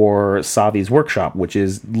for Savi's workshop, which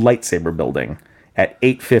is lightsaber building, at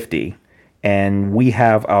 8:50. And we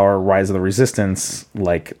have our Rise of the Resistance,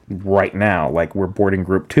 like, right now. Like, we're boarding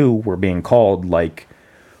Group 2. We're being called, like,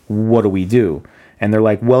 what do we do? And they're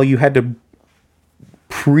like, well, you had to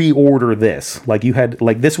pre-order this. Like,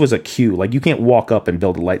 this was a queue. Like, you can't walk up and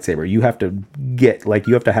build a lightsaber. You have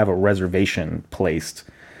to have a reservation placed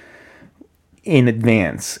in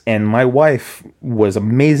advance. And my wife was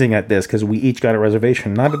amazing at this, because we each got a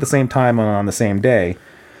reservation, not at the same time and on the same day.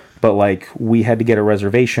 But, like, we had to get a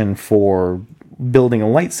reservation for building a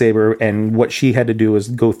lightsaber, and what she had to do was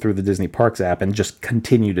go through the Disney Parks app and just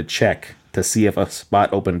continue to check to see if a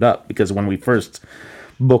spot opened up, because when we first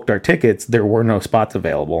booked our tickets, there were no spots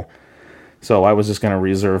available. So I was just going to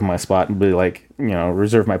reserve my spot and be like,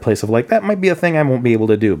 reserve my place of like, that might be a thing I won't be able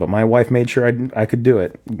to do, but my wife made sure I could do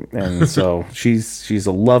it. And so she's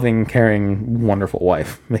a loving, caring, wonderful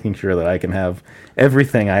wife, making sure that I can have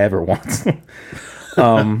everything I ever want.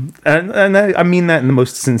 And I mean that in the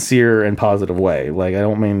most sincere and positive way. Like, I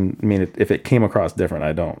don't mean it, if it came across different,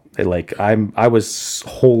 I don't. I was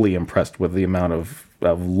wholly impressed with the amount of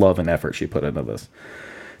love and effort she put into this,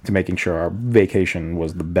 to making sure our vacation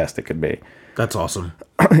was the best it could be. That's awesome.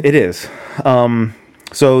 It is.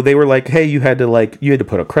 So they were like, hey, you had to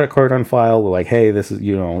put a credit card on file. Like, hey, this is,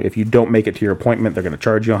 if you don't make it to your appointment, they're going to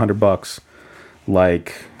charge you $100.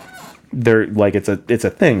 Like, they're like, it's a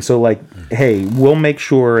thing. So like, hey, we'll make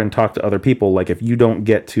sure and talk to other people. Like, if you don't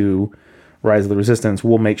get to Rise of the Resistance,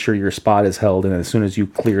 we'll make sure your spot is held. And as soon as you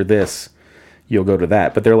clear this, you'll go to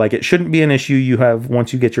that. But they're like, it shouldn't be an issue.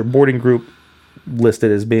 Once you get your boarding group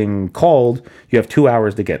listed as being called, you have 2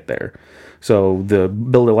 hours to get there. So the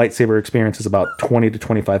build a lightsaber experience is about 20 to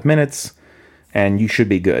 25 minutes, and you should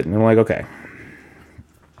be good. And I'm like, okay.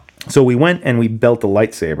 So we went and we built a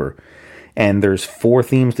lightsaber, and there's 4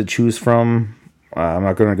 themes to choose from. I'm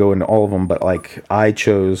not going to go into all of them, but like, I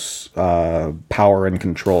chose power and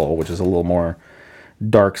control, which is a little more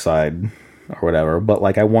dark side or whatever. But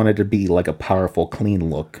like, I wanted to be like a powerful, clean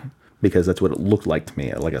look, because that's what it looked like to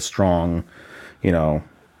me, like a strong,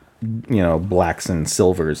 blacks and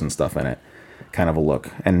silvers and stuff in it kind of a look,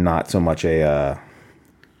 and not so much a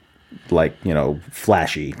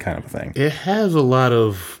flashy kind of a thing. It has a lot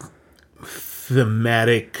of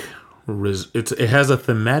thematic it has a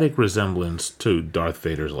thematic resemblance to Darth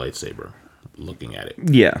Vader's lightsaber, looking at it.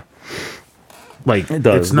 Yeah. Like, it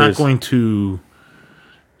does. It's not going to,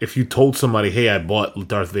 if you told somebody, hey, I bought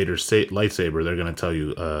Darth Vader's lightsaber, they're going to tell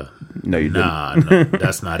you, no, you didn't. No,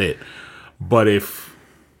 that's not it. But if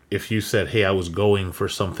you said, hey, I was going for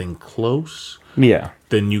something close, yeah,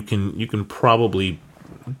 then you can probably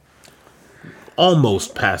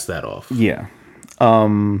almost pass that off. Yeah.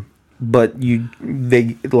 But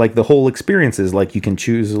they like, the whole experience is like, you can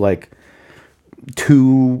choose like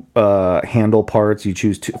 2 handle parts. You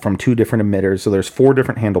choose from 2 different emitters. So there's 4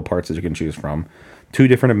 different handle parts that you can choose from. 2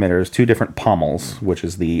 different emitters, 2 different pommels, which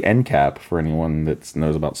is the end cap for anyone that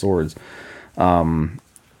knows about swords,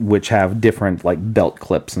 which have different like belt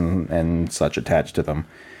clips and such attached to them.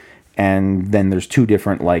 And then there's 2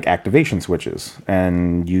 different like activation switches,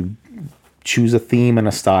 and you choose a theme and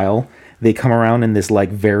a style. They come around in this like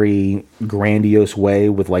very grandiose way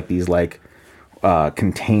with like these like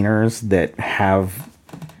containers that have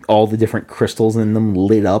all the different crystals in them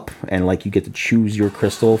lit up, and like, you get to choose your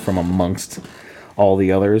crystal from amongst all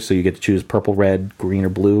the others. So you get to choose purple, red, green, or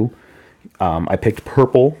blue. I picked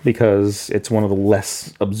purple because it's one of the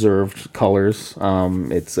less observed colors.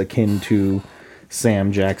 It's akin to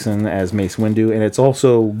Sam Jackson as Mace Windu, and it's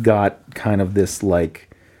also got kind of this like,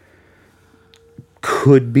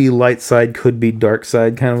 could be light side, could be dark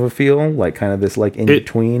side kind of a feel, like kind of this like in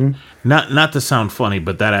between. Not to sound funny,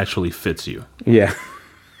 but that actually fits you. Yeah.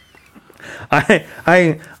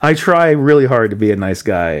 I try really hard to be a nice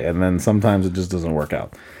guy, and then sometimes it just doesn't work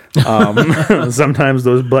out. Sometimes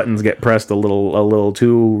those buttons get pressed a little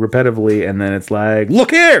too repetitively, and then it's like,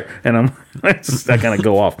 look here, and I kind of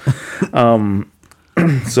go off.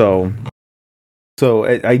 So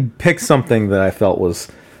I picked something that I felt was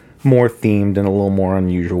more themed and a little more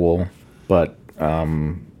unusual, but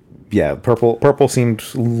yeah, purple seemed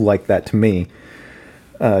like that to me,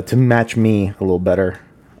 to match me a little better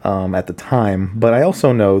at the time. But I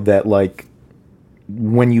also know that like,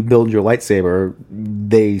 when you build your lightsaber,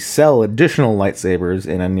 they sell additional lightsabers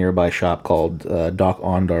in a nearby shop called Doc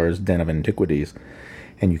Ondar's Den of Antiquities,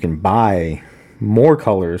 and you can buy more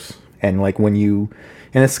colors. And like, and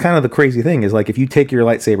it's kind of the crazy thing is like, if you take your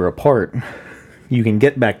lightsaber apart, you can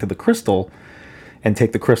get back to the crystal and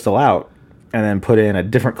take the crystal out and then put in a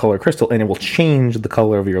different color crystal, and it will change the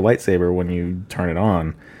color of your lightsaber when you turn it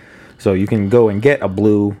on. So you can go and get a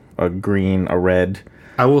blue, a green, a red.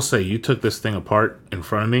 I will say, you took this thing apart in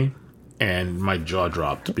front of me, and my jaw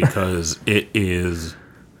dropped because it is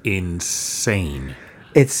insane.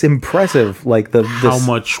 It's impressive, like how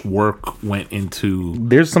much work went into.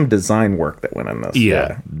 There's some design work that went in this.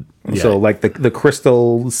 Yeah. So like the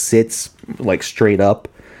crystal sits like straight up.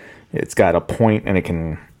 It's got a point, and it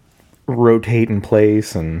can rotate in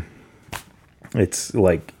place, and it's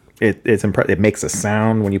like it's impressive. It makes a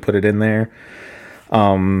sound when you put it in there.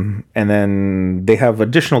 And then they have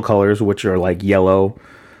additional colors, which are like yellow,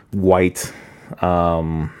 white,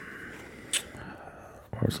 Or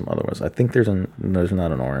some other ones. I think there's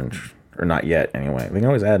not an orange, or not yet anyway. We can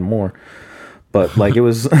always add more, but like it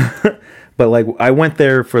was, but like I went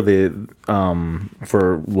there for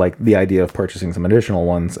for like the idea of purchasing some additional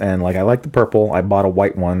ones, and like I like the purple. I bought a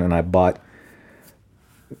white one, and I bought,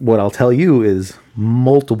 what I'll tell you is,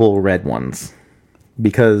 multiple red ones,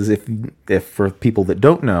 because if for people that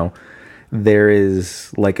don't know, there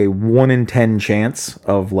is like a 1 in 10 chance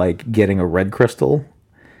of like getting a red crystal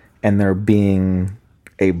and there being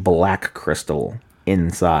a black crystal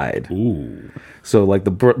inside. Ooh. So like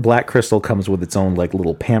the black crystal comes with its own like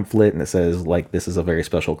little pamphlet, and it says like this is a very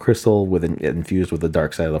special crystal infused with the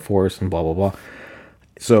dark side of the force and blah blah blah.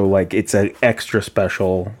 So like it's an extra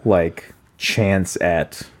special like chance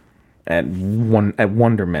at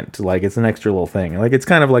wonderment. Like it's an extra little thing. Like it's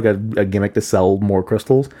kind of like a gimmick to sell more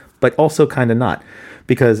crystals, but also kind of not,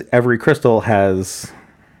 because every crystal has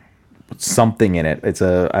something in it.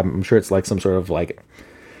 I'm sure it's like some sort of like,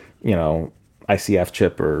 you know, ICF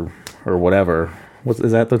chip or whatever.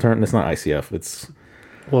 Is that the term? It's not ICF. It's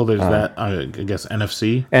there's that. I guess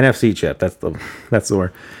NFC chip. That's the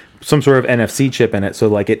word. Some sort of NFC chip in it. So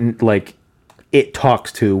like it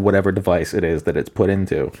talks to whatever device it is that it's put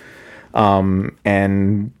into.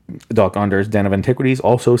 And Doc Onder's Den of Antiquities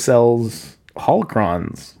also sells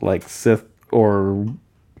holocrons, like Sith or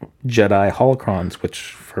Jedi holocrons,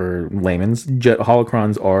 which for layman's,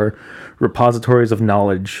 holocrons are repositories of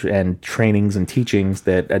knowledge and trainings and teachings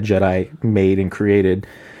that a Jedi made and created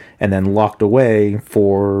and then locked away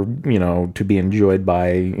for, you know, to be enjoyed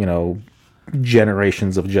by, you know,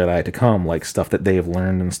 generations of Jedi to come, like stuff that they've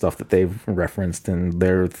learned and stuff that they've referenced and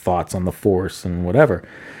their thoughts on the Force and whatever.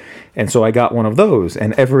 And so I got one of those,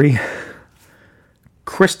 and every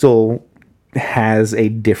crystal has a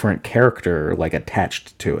different character like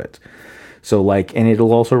attached to it. So like, and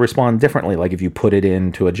it'll also respond differently. Like if you put it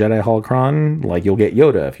into a Jedi holocron, like you'll get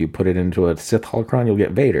Yoda. If you put it into a Sith holocron, you'll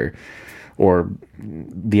get Vader or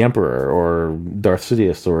the Emperor or Darth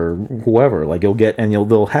Sidious or whoever. Like you'll get, and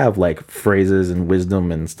they'll have like phrases and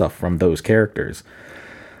wisdom and stuff from those characters.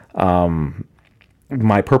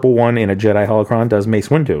 My purple one in a Jedi holocron does Mace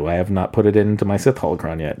Windu. I have not put it into my Sith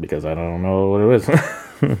holocron yet because I don't know what it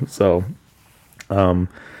is. So, in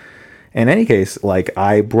any case, like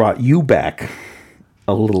I brought you back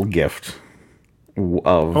a little gift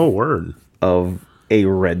of a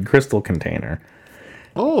red crystal container.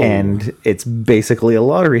 Oh. And it's basically a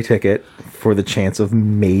lottery ticket for the chance of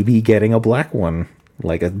maybe getting a black one,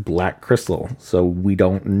 like a black crystal. So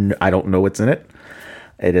I don't know what's in it.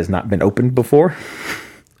 It has not been opened before,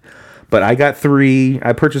 but I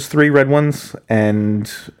purchased 3 red ones,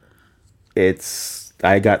 and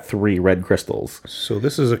I got 3 red crystals. So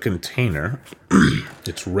this is a container.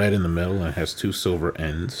 It's red in the middle and it has 2 silver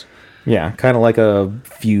ends. Yeah, kind of like a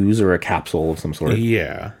fuse or a capsule of some sort.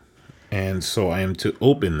 Yeah. And so I am to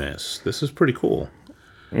open this. This is pretty cool.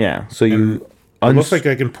 Yeah. So it looks like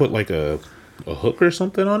I can put like a hook or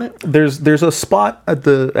something on it. There's a spot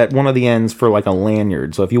at one of the ends for like a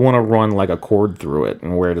lanyard. So if you want to run like a cord through it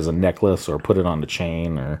and wear it as a necklace or put it on the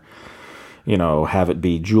chain or, you know, have it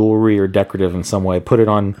be jewelry or decorative in some way, put it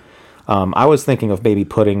on. I was thinking of maybe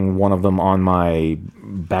putting one of them on my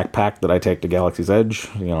backpack that I take to Galaxy's Edge.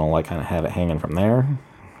 You know, like kind of have it hanging from there.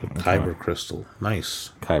 Kyber crystal.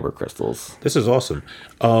 Nice. Kyber crystals. This is awesome.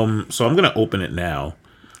 So I'm gonna open it now,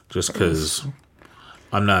 just because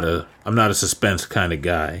I'm not a suspense kind of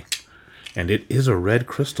guy, and it is a red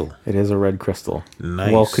crystal. It is a red crystal.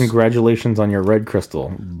 Nice. Well, congratulations on your red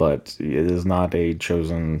crystal, but it is not a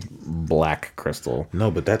chosen black crystal. No,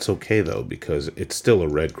 but that's okay though, because it's still a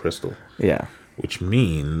red crystal. Yeah. Which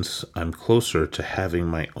means I'm closer to having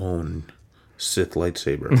my own Sith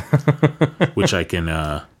lightsaber, which I can,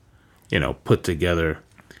 put together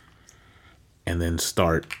and then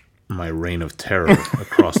start my reign of terror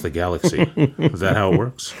across the galaxy. Is that how it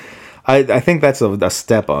works? I think that's a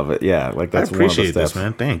step of it. Yeah, like that's I appreciate one of the steps. this,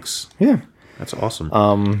 man. Thanks. Yeah, that's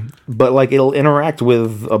awesome. But like it'll interact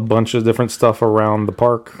with a bunch of different stuff around the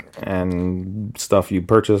park and stuff you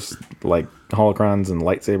purchase, like holocrons and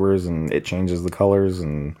lightsabers, and it changes the colors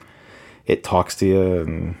and it talks to you,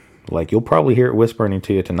 and like you'll probably hear it whispering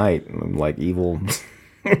to you tonight, like evil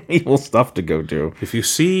stuff to go to. If you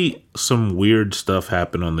see some weird stuff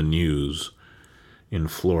happen on the news in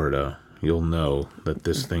Florida, you'll know that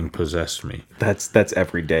this thing possessed me. That's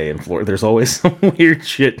every day in Florida. There's always some weird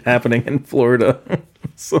shit happening in Florida.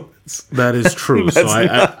 So that is true.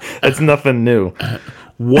 That's nothing new.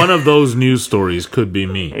 One of those news stories could be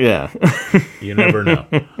me. Yeah. You never know.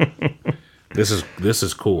 This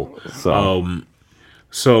is cool.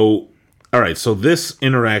 So all right. So this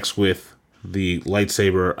interacts with the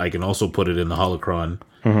lightsaber. I can also put it in the holocron.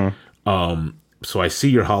 So I see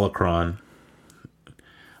your holocron.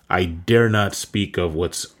 I dare not speak of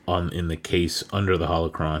what's in the case under the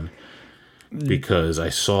holocron because I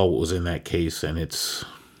saw what was in that case, and it's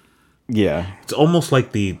almost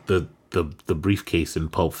like the briefcase in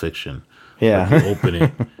Pulp Fiction. Yeah, like you open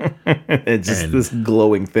it. It's just this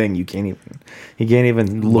glowing thing. You can't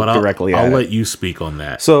even look directly at it. I'll let you speak on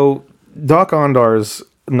that. So Dok-Ondar's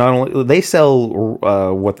not only they sell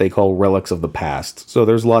what they call relics of the past. So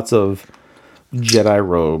there's lots of Jedi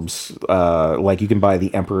robes. Like you can buy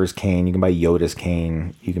the Emperor's cane, you can buy Yoda's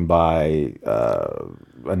cane, you can buy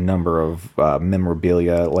a number of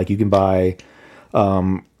memorabilia. Like you can buy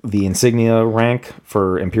the insignia rank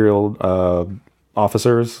for Imperial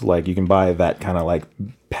officers. Like you can buy that kind of like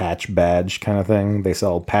patch badge kind of thing. They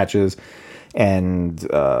sell patches and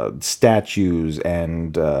statues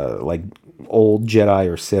and like old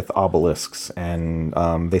Jedi or Sith obelisks, and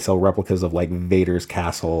they sell replicas of like Vader's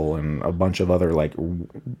castle and a bunch of other like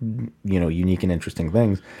unique and interesting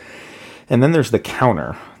things. And then there's the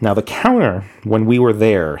counter. Now the counter, when we were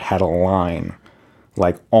there, had a line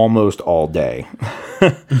like almost all day.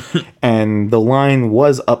 And the line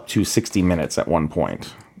was up to 60 minutes at one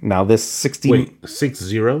point. Now this 60 Wait,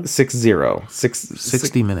 60 minutes.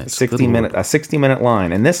 60 minute a 60-minute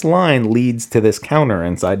line. And this line leads to this counter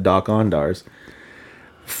inside Dok-Ondar's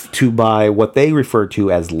to buy what they refer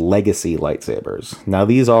to as legacy lightsabers. Now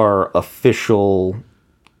these are official,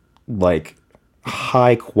 like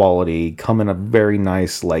high quality, come in a very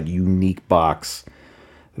nice like unique box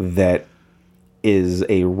that is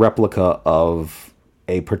a replica of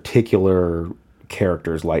a particular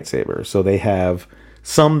character's lightsaber. So they have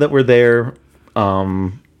some that were there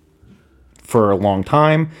for a long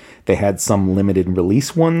time. They had some limited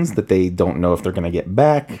release ones that they don't know if they're going to get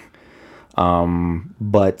back.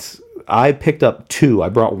 But I picked up two. I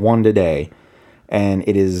brought one today, and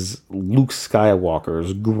it is Luke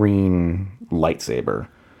Skywalker's green lightsaber.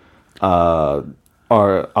 Or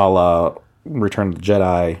a la Return of the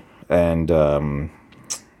Jedi, and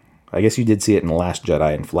I guess you did see it in The Last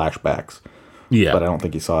Jedi in flashbacks. Yeah. But I don't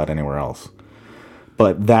think you saw it anywhere else.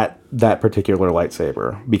 But that particular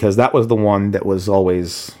lightsaber, because that was the one that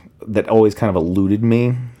always kind of eluded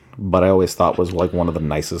me, but I always thought was like one of the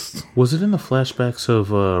nicest. Was it in the flashbacks of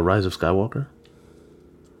Rise of Skywalker?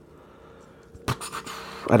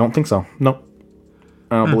 I don't think so. Nope.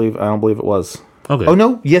 I don't believe it was. Okay. Oh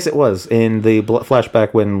no, yes it was in the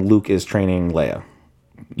flashback when Luke is training Leia.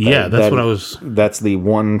 Yeah, that's what I was. That's the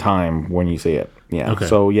one time when you see it. Yeah. Okay.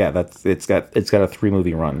 So yeah, it's got a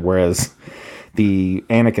 3-movie run, whereas the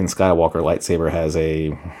Anakin Skywalker lightsaber has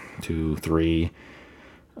a 2, 3,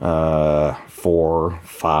 4,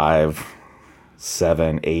 5,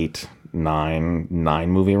 7, 8, 9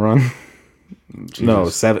 movie run. Jesus. No,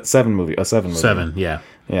 seven movie. 7, yeah.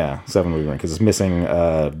 Yeah, 7 movie run, because it's missing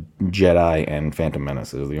Jedi and Phantom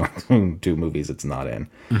Menace is the only 2 movies it's not in.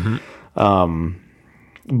 Mm-hmm.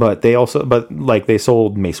 But they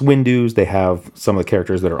sold Mace Windu's. They have some of the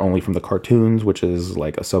characters that are only from the cartoons, which is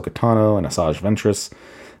like Ahsoka Tano and Asajj Ventress.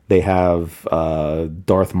 They have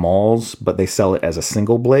Darth Maul's, but they sell it as a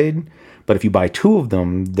single blade. But if you buy 2 of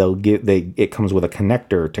them, it comes with a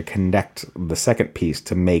connector to connect the second piece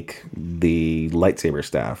to make the lightsaber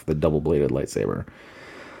staff, the double-bladed lightsaber.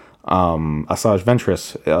 Asajj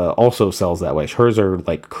Ventress also sells that way. Hers are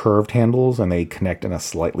like curved handles and they connect in a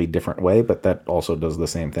slightly different way, but that also does the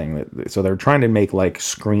same thing. So they're trying to make like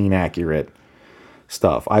screen accurate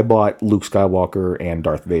stuff. I bought Luke Skywalker and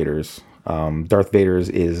Darth Vader's. Darth Vader's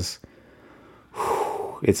is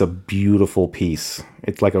it's a beautiful piece.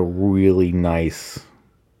 It's like a really nice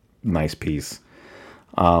piece.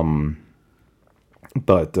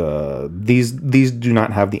 But these do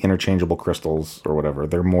not have the interchangeable crystals or whatever.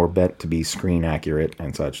 They're more meant to be screen accurate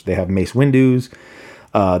and such. They have Mace Windu's.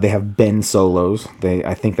 They have Ben Solos.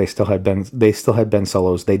 I think they still had Ben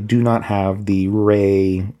Solos. They do not have the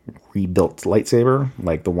Rey rebuilt lightsaber,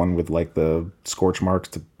 like the one with like the scorch marks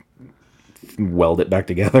to weld it back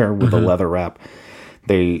together with the leather wrap.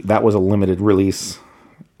 That was a limited release,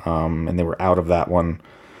 and they were out of that one.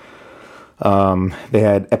 They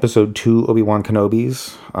had Episode 2 Obi-Wan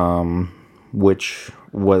Kenobi's, which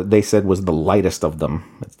they said was the lightest of them.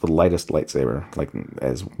 It's the lightest lightsaber, like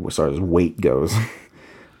as far as weight goes.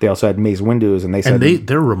 They also had Mace Windu's, and they said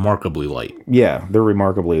they're remarkably light. Yeah, they're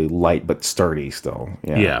remarkably light but sturdy still.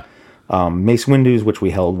 Yeah. Mace Windu's, which we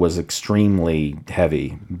held, was extremely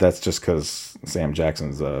heavy. That's just because Sam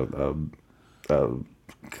Jackson's a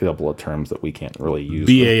couple of terms that we can't really use.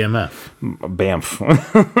 BAMF.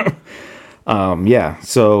 BAMF. Yeah.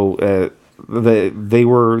 So they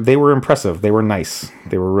were impressive. They were nice.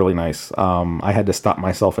 They were really nice. I had to stop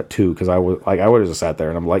myself at 2 because I would have just sat there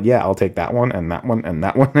and I'm like, yeah, I'll take that one and that one and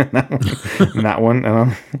that one and that one and that one.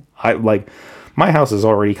 And I like my house is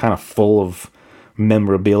already kind of full of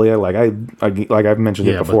memorabilia. Like I've mentioned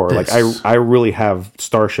it before. Like I really have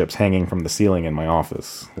starships hanging from the ceiling in my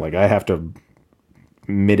office. Like I have to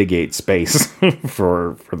mitigate space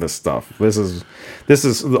for this stuff. This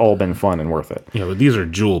has all been fun and worth it. Yeah, but these are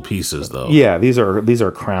jewel pieces though. Yeah, these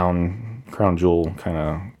are crown jewel kind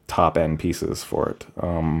of top end pieces for it.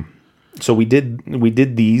 So we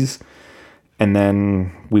did these, and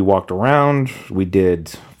then we walked around. We did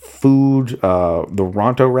food. The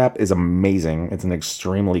Ronto wrap is amazing. It's an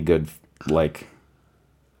extremely good like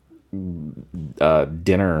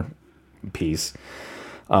dinner piece.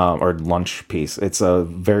 Or lunch piece. It's a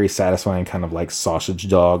very satisfying kind of like sausage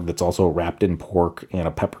dog that's also wrapped in pork and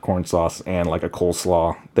a peppercorn sauce and like a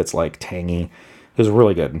coleslaw that's like tangy. It was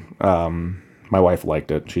really good. My wife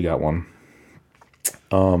liked it. She got one.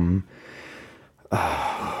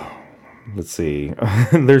 Let's see.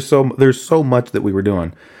 there's so much that we were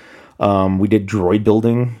doing. We did droid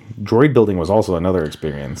building. Droid building was also another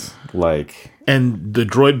experience. And the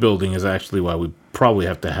droid building is actually why we probably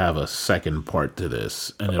have to have a second part to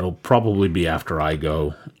this, and it'll probably be after I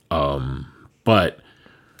go. But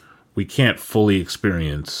we can't fully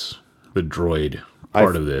experience the droid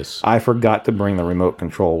part of this. I forgot to bring the remote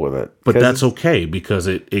control with it, but that's okay because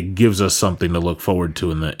it gives us something to look forward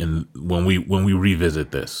to when we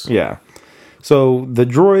revisit this. Yeah. So the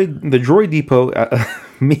droid depot.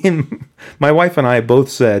 Me and my wife and I both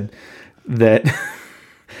said that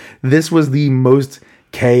this was the most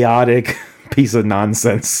chaotic piece of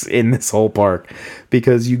nonsense in this whole park,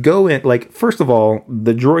 because you go in, like, first of all,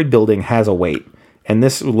 the droid building has a wait. And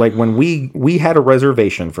this, like, when we had a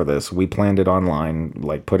reservation for this, we planned it online,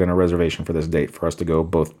 like, put in a reservation for this date for us to go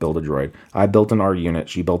both build a droid. I built an R unit.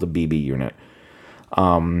 She built a BB unit.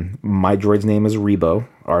 My droid's name is Rebo,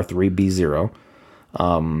 R3B0.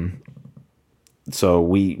 So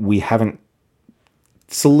we haven't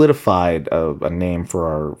solidified a name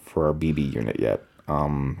for our BB unit yet.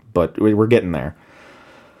 But we're getting there.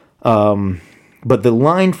 But the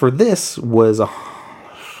line for this was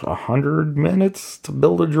 100 minutes to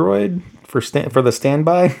build a droid for the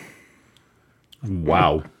standby.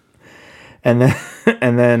 Wow. And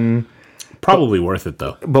then probably worth it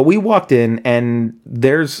though. But we walked in and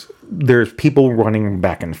there's people running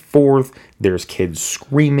back and forth. There's kids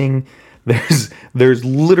screaming. There's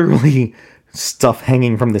literally stuff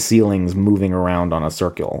hanging from the ceilings moving around on a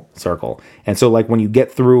circle. And so like when you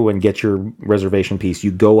get through and get your reservation piece,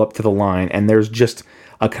 you go up to the line and there's just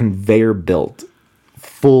a conveyor belt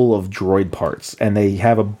full of droid parts, and they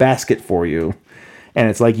have a basket for you, and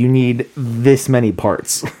it's like you need this many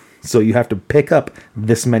parts. So you have to pick up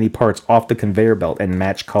this many parts off the conveyor belt and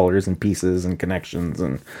match colors and pieces and connections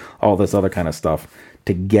and all this other kind of stuff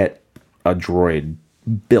to get a droid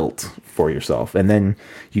built for yourself. And then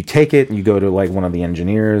you take it and you go to like one of the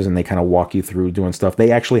engineers and they kind of walk you through doing stuff.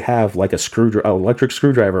 They actually have like electric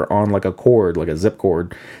screwdriver on like a cord, like a zip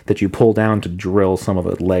cord that you pull down to drill some of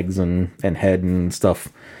the legs and head and stuff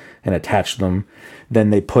and attach them. Then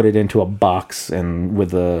they put it into a box and with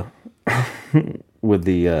the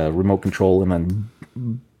remote control, and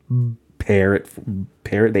then pair it.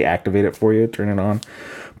 They activate it for you, turn it on.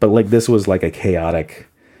 But like this was like a chaotic,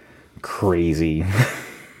 crazy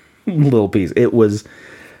little piece. It was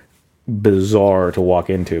bizarre to walk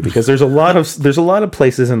into because there's a lot of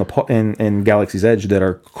places in Galaxy's Edge that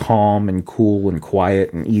are calm and cool and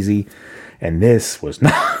quiet and easy, and this was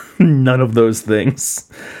not none of those things.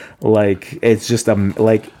 Like it's just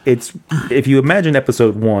it's if you imagine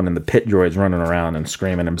episode 1 and the pit droids running around and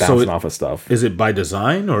screaming and bouncing off of stuff. Is it by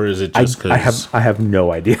design or is it just because I have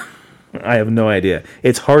no idea. I have no idea.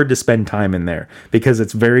 It's hard to spend time in there because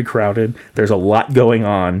it's very crowded. There's a lot going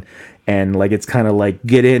on, and like it's kind of like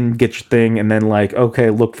get in, get your thing, and then like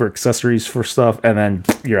okay, look for accessories for stuff, and then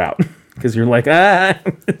you're out because you're like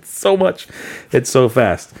it's so much, it's so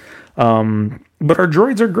fast. But our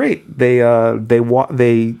droids are great. They're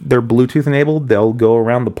Bluetooth enabled. They'll go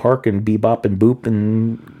around the park and bebop and boop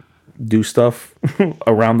and do stuff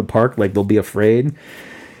around the park. Like they'll be afraid.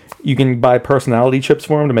 You can buy personality chips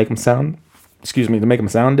for them to make them sound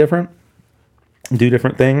different, do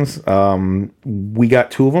different things. We got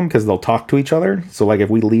 2 of them because they'll talk to each other. So like if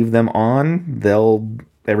we leave them on,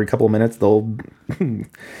 every couple of minutes they'll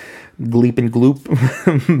gleep and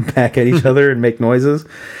gloop back at each other and make noises,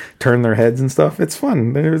 turn their heads and stuff. It's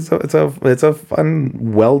fun. It's a fun,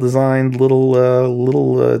 well designed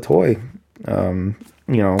little toy,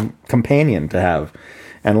 companion to have.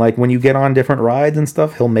 And like when you get on different rides and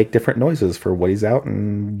stuff, he'll make different noises for what he's out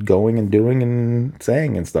and going and doing and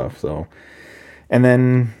saying and stuff. So, and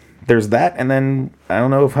then there's that, and then I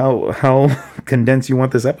don't know if how condensed you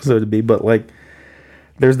want this episode to be, but like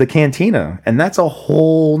there's the cantina, and that's a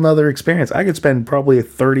whole nother experience. I could spend probably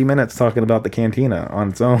 30 minutes talking about the cantina on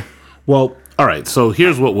its own. Well, all right. So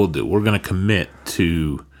here's what we'll do. We're going to commit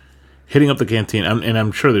to hitting up the cantina, and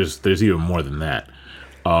I'm sure there's even more than that.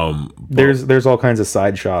 There's all kinds of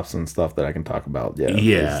side shops and stuff that I can talk about.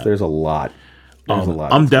 Yeah. There's a lot. There's a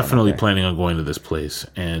lot. I'm definitely planning on going to this place,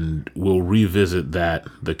 and we'll revisit that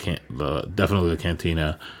definitely the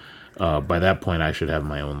cantina. By that point, I should have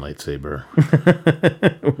my own lightsaber.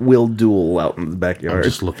 We'll duel out in the backyard. I'm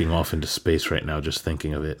just looking off into space right now, just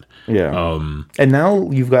thinking of it. Yeah. And now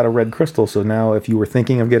you've got a red crystal, so now if you were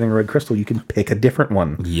thinking of getting a red crystal, you can pick a different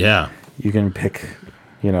one. Yeah. You can pick,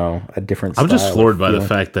 a different style. I'm just floored by the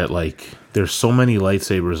fact that, like, there's so many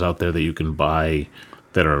lightsabers out there that you can buy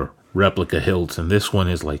that are replica hilts, and this one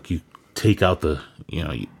is like you take out the,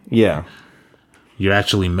 yeah. You're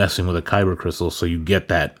actually messing with a kyber crystal, so you get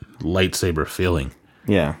that lightsaber feeling.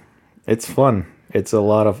 Yeah, it's fun. It's a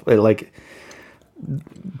lot of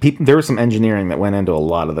there was some engineering that went into a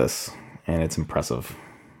lot of this, and it's impressive.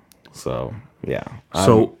 So yeah.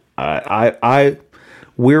 So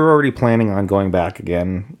we're already planning on going back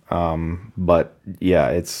again. But yeah,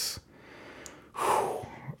 it's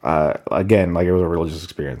again, like, it was a religious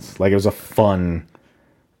experience. Like, it was a fun.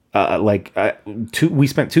 We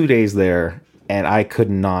spent 2 days there. And I could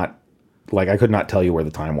not tell you where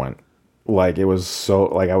the time went. Like, it was so,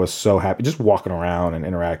 like, I was so happy just walking around and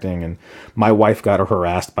interacting. And my wife got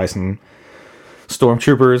harassed by some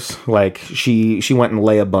stormtroopers. Like, she went in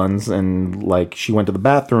Leia buns, and like she went to the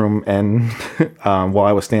bathroom and while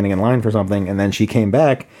I was standing in line for something, and then she came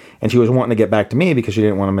back and she was wanting to get back to me because she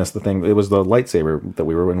didn't want to miss the thing. It was the lightsaber that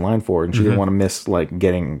we were in line for, and she didn't want to miss like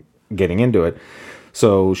getting into it.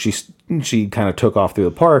 So she kind of took off through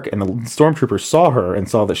the park, and the stormtrooper saw her and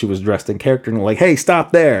saw that she was dressed in character and like, "Hey,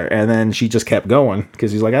 stop there!" And then she just kept going because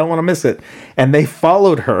he's like, "I don't want to miss it." And they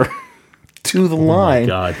followed her to the line,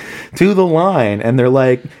 and they're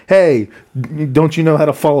like, "Hey, don't you know how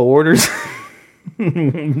to follow orders?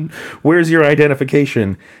 Where's your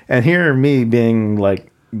identification?" And here, me being like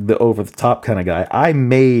the over the top kind of guy, I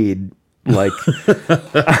made like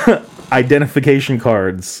identification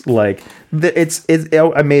cards. Like,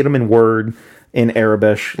 I made them in Word, in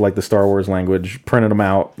Arabic, like the Star Wars language, printed them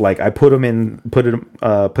out. Like, I put them in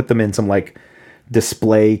some like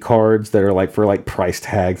display cards that are like for like price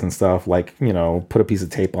tags and stuff. Like, put a piece of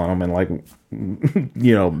tape on them and like,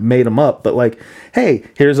 made them up. But like, hey,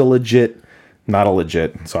 here's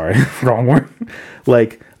sorry, wrong word.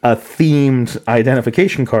 Like, a themed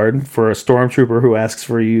identification card for a stormtrooper who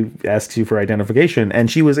asks you for identification, and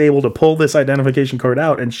she was able to pull this identification card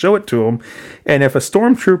out and show it to him. And if a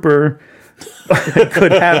stormtrooper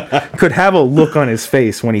could have a look on his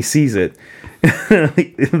face when he sees it,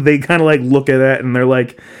 they kind of like look at that and they're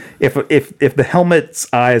like, if the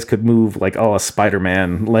helmet's eyes could move like a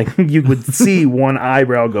Spider-Man, like, you would see one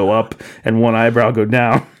eyebrow go up and one eyebrow go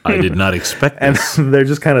down. I did not expect this. And they're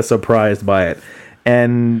just kind of surprised by it.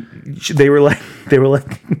 And they were like,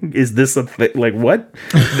 "Is this a thing? Like, what?"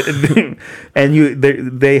 And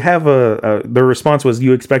they have their response was,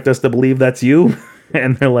 "You expect us to believe that's you?"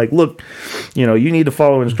 And they're like, "Look, you need to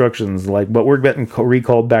follow instructions. Like, but we're getting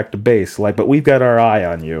recalled back to base. Like, but we've got our eye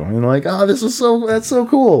on you." And like, "Oh, that's so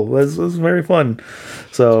cool. This was very fun."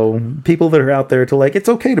 So people that are out there to like, it's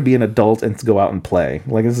okay to be an adult and to go out and play.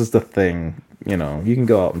 Like, this is the thing. You can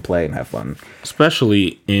go out and play and have fun.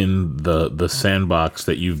 Especially in the sandbox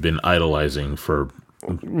that you've been idolizing for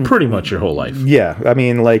pretty much your whole life. Yeah, I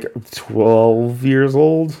mean, like 12 years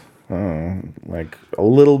old, like a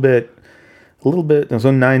little bit.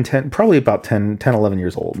 So 9, 10, probably about 10, 11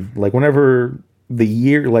 years old. Like, whenever the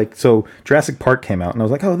year, like, so Jurassic Park came out, and I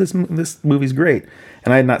was like, "Oh, this movie's great."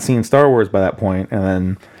 And I had not seen Star Wars by that point, and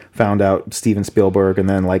then found out Steven Spielberg, and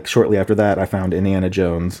then like shortly after that, I found Indiana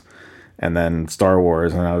Jones. And then Star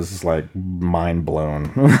Wars, and I was just like mind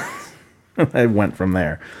blown. I went from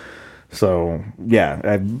there. So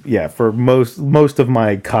yeah, for most of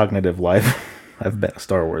my cognitive life, I've been a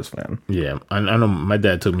Star Wars fan. Yeah, I know my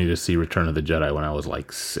dad took me to see Return of the Jedi when I was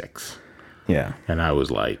like 6. Yeah, and I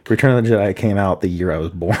was like, Return of the Jedi came out the year I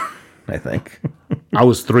was born, I think. I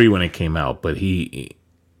was 3 when it came out, but he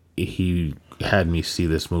had me see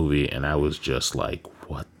this movie, and I was just like,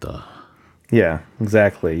 what the? Yeah,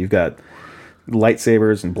 exactly. You've got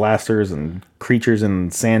lightsabers and blasters and creatures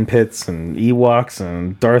in sand pits and Ewoks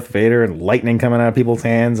and Darth Vader and lightning coming out of people's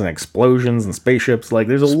hands and explosions and spaceships. Like,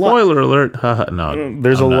 there's a lot. Spoiler alert. Haha, no,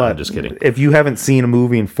 There's I'm a not, lot. I'm just kidding. If you haven't seen a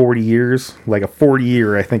movie in 40 years, like a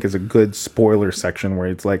 40-year, I think is a good spoiler section where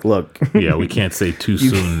it's like, look, Yeah, we can't say too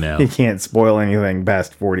soon now. you can't spoil anything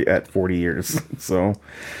past 40 years. So,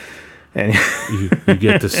 and You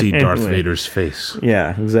get to see Darth Vader's face.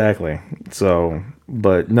 yeah, exactly. So,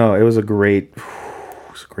 but no, it was a great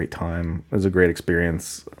time. It was a great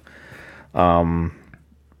experience. Yeah,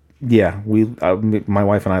 my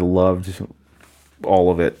wife and I loved all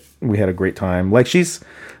of it. We had a great time. Like, here's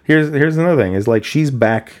another thing is, like, she's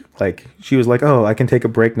back. Like, she was like, oh, I can take a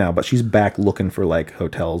break now, but she's back looking for like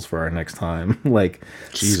hotels for our next time. Like,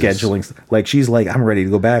 Jesus. scheduling. Like, she's like, I'm ready to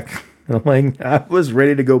go back. And I'm like, I was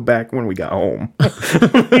ready to go back when we got home.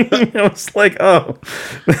 I was like, oh,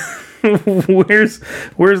 where's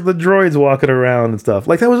the droids walking around and stuff?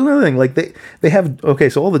 Like, that was another thing. Like, they have, okay,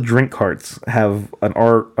 so all the drink carts have an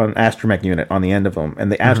astromech unit on the end of them,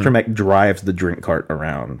 and the astromech drives the drink cart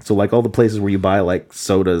around. So, like, all the places where you buy like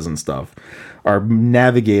sodas and stuff are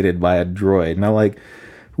navigated by a droid. Now, like,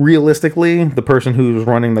 realistically, the person who's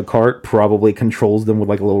running the cart probably controls them with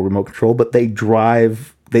like a little remote control, but they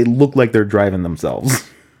look like they're driving themselves.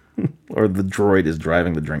 Or the droid is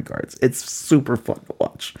driving the drink carts. It's super fun to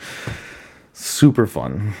watch. Super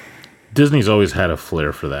fun. Disney's always had a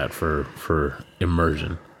flair for that, for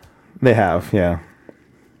immersion. They have, yeah.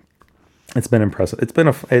 It's been impressive. It's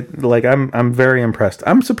been I'm very impressed.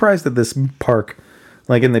 I'm surprised that this park,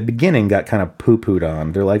 like, in the beginning, got kind of poo-pooed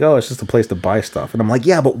on. They're like, oh, it's just a place to buy stuff. And I'm like,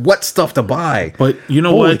 yeah, but what stuff to buy? But you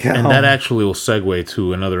know Holy what? cow. And that actually will segue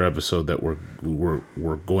to another episode that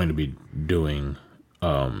we're going to be doing,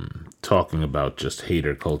 talking about just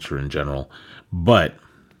hater culture in general. But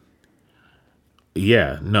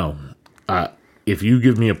yeah, no. If you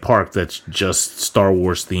give me a park that's just Star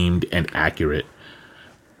Wars themed and accurate,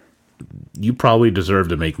 you probably deserve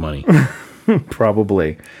to make money.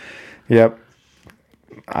 Probably. Yep.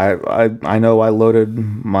 I know I loaded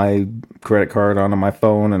my credit card onto my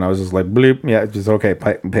phone and I was just like, bloop, yeah, just okay,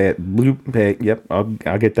 pay it, bloop, pay it, yep, I'll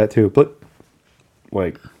get that too. But,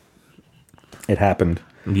 like, it happened.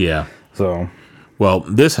 Yeah. So, well,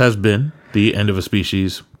 this has been the End of a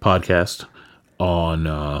Species podcast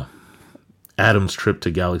on Adam's trip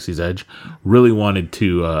to Galaxy's Edge. Really wanted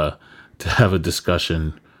to have a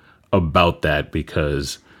discussion about that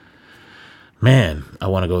because, man, I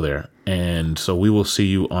want to go there. And so we will see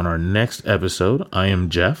you on our next episode. I am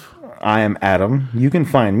Jeff. I am Adam. You can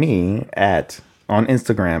find me on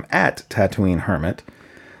Instagram at Tatooine Hermit.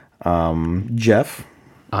 Jeff.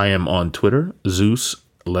 I am on Twitter, Zeus,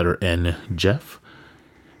 letter N, Jeff.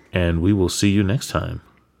 And we will see you next time.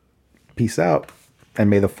 Peace out. And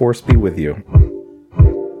may the Force be with you.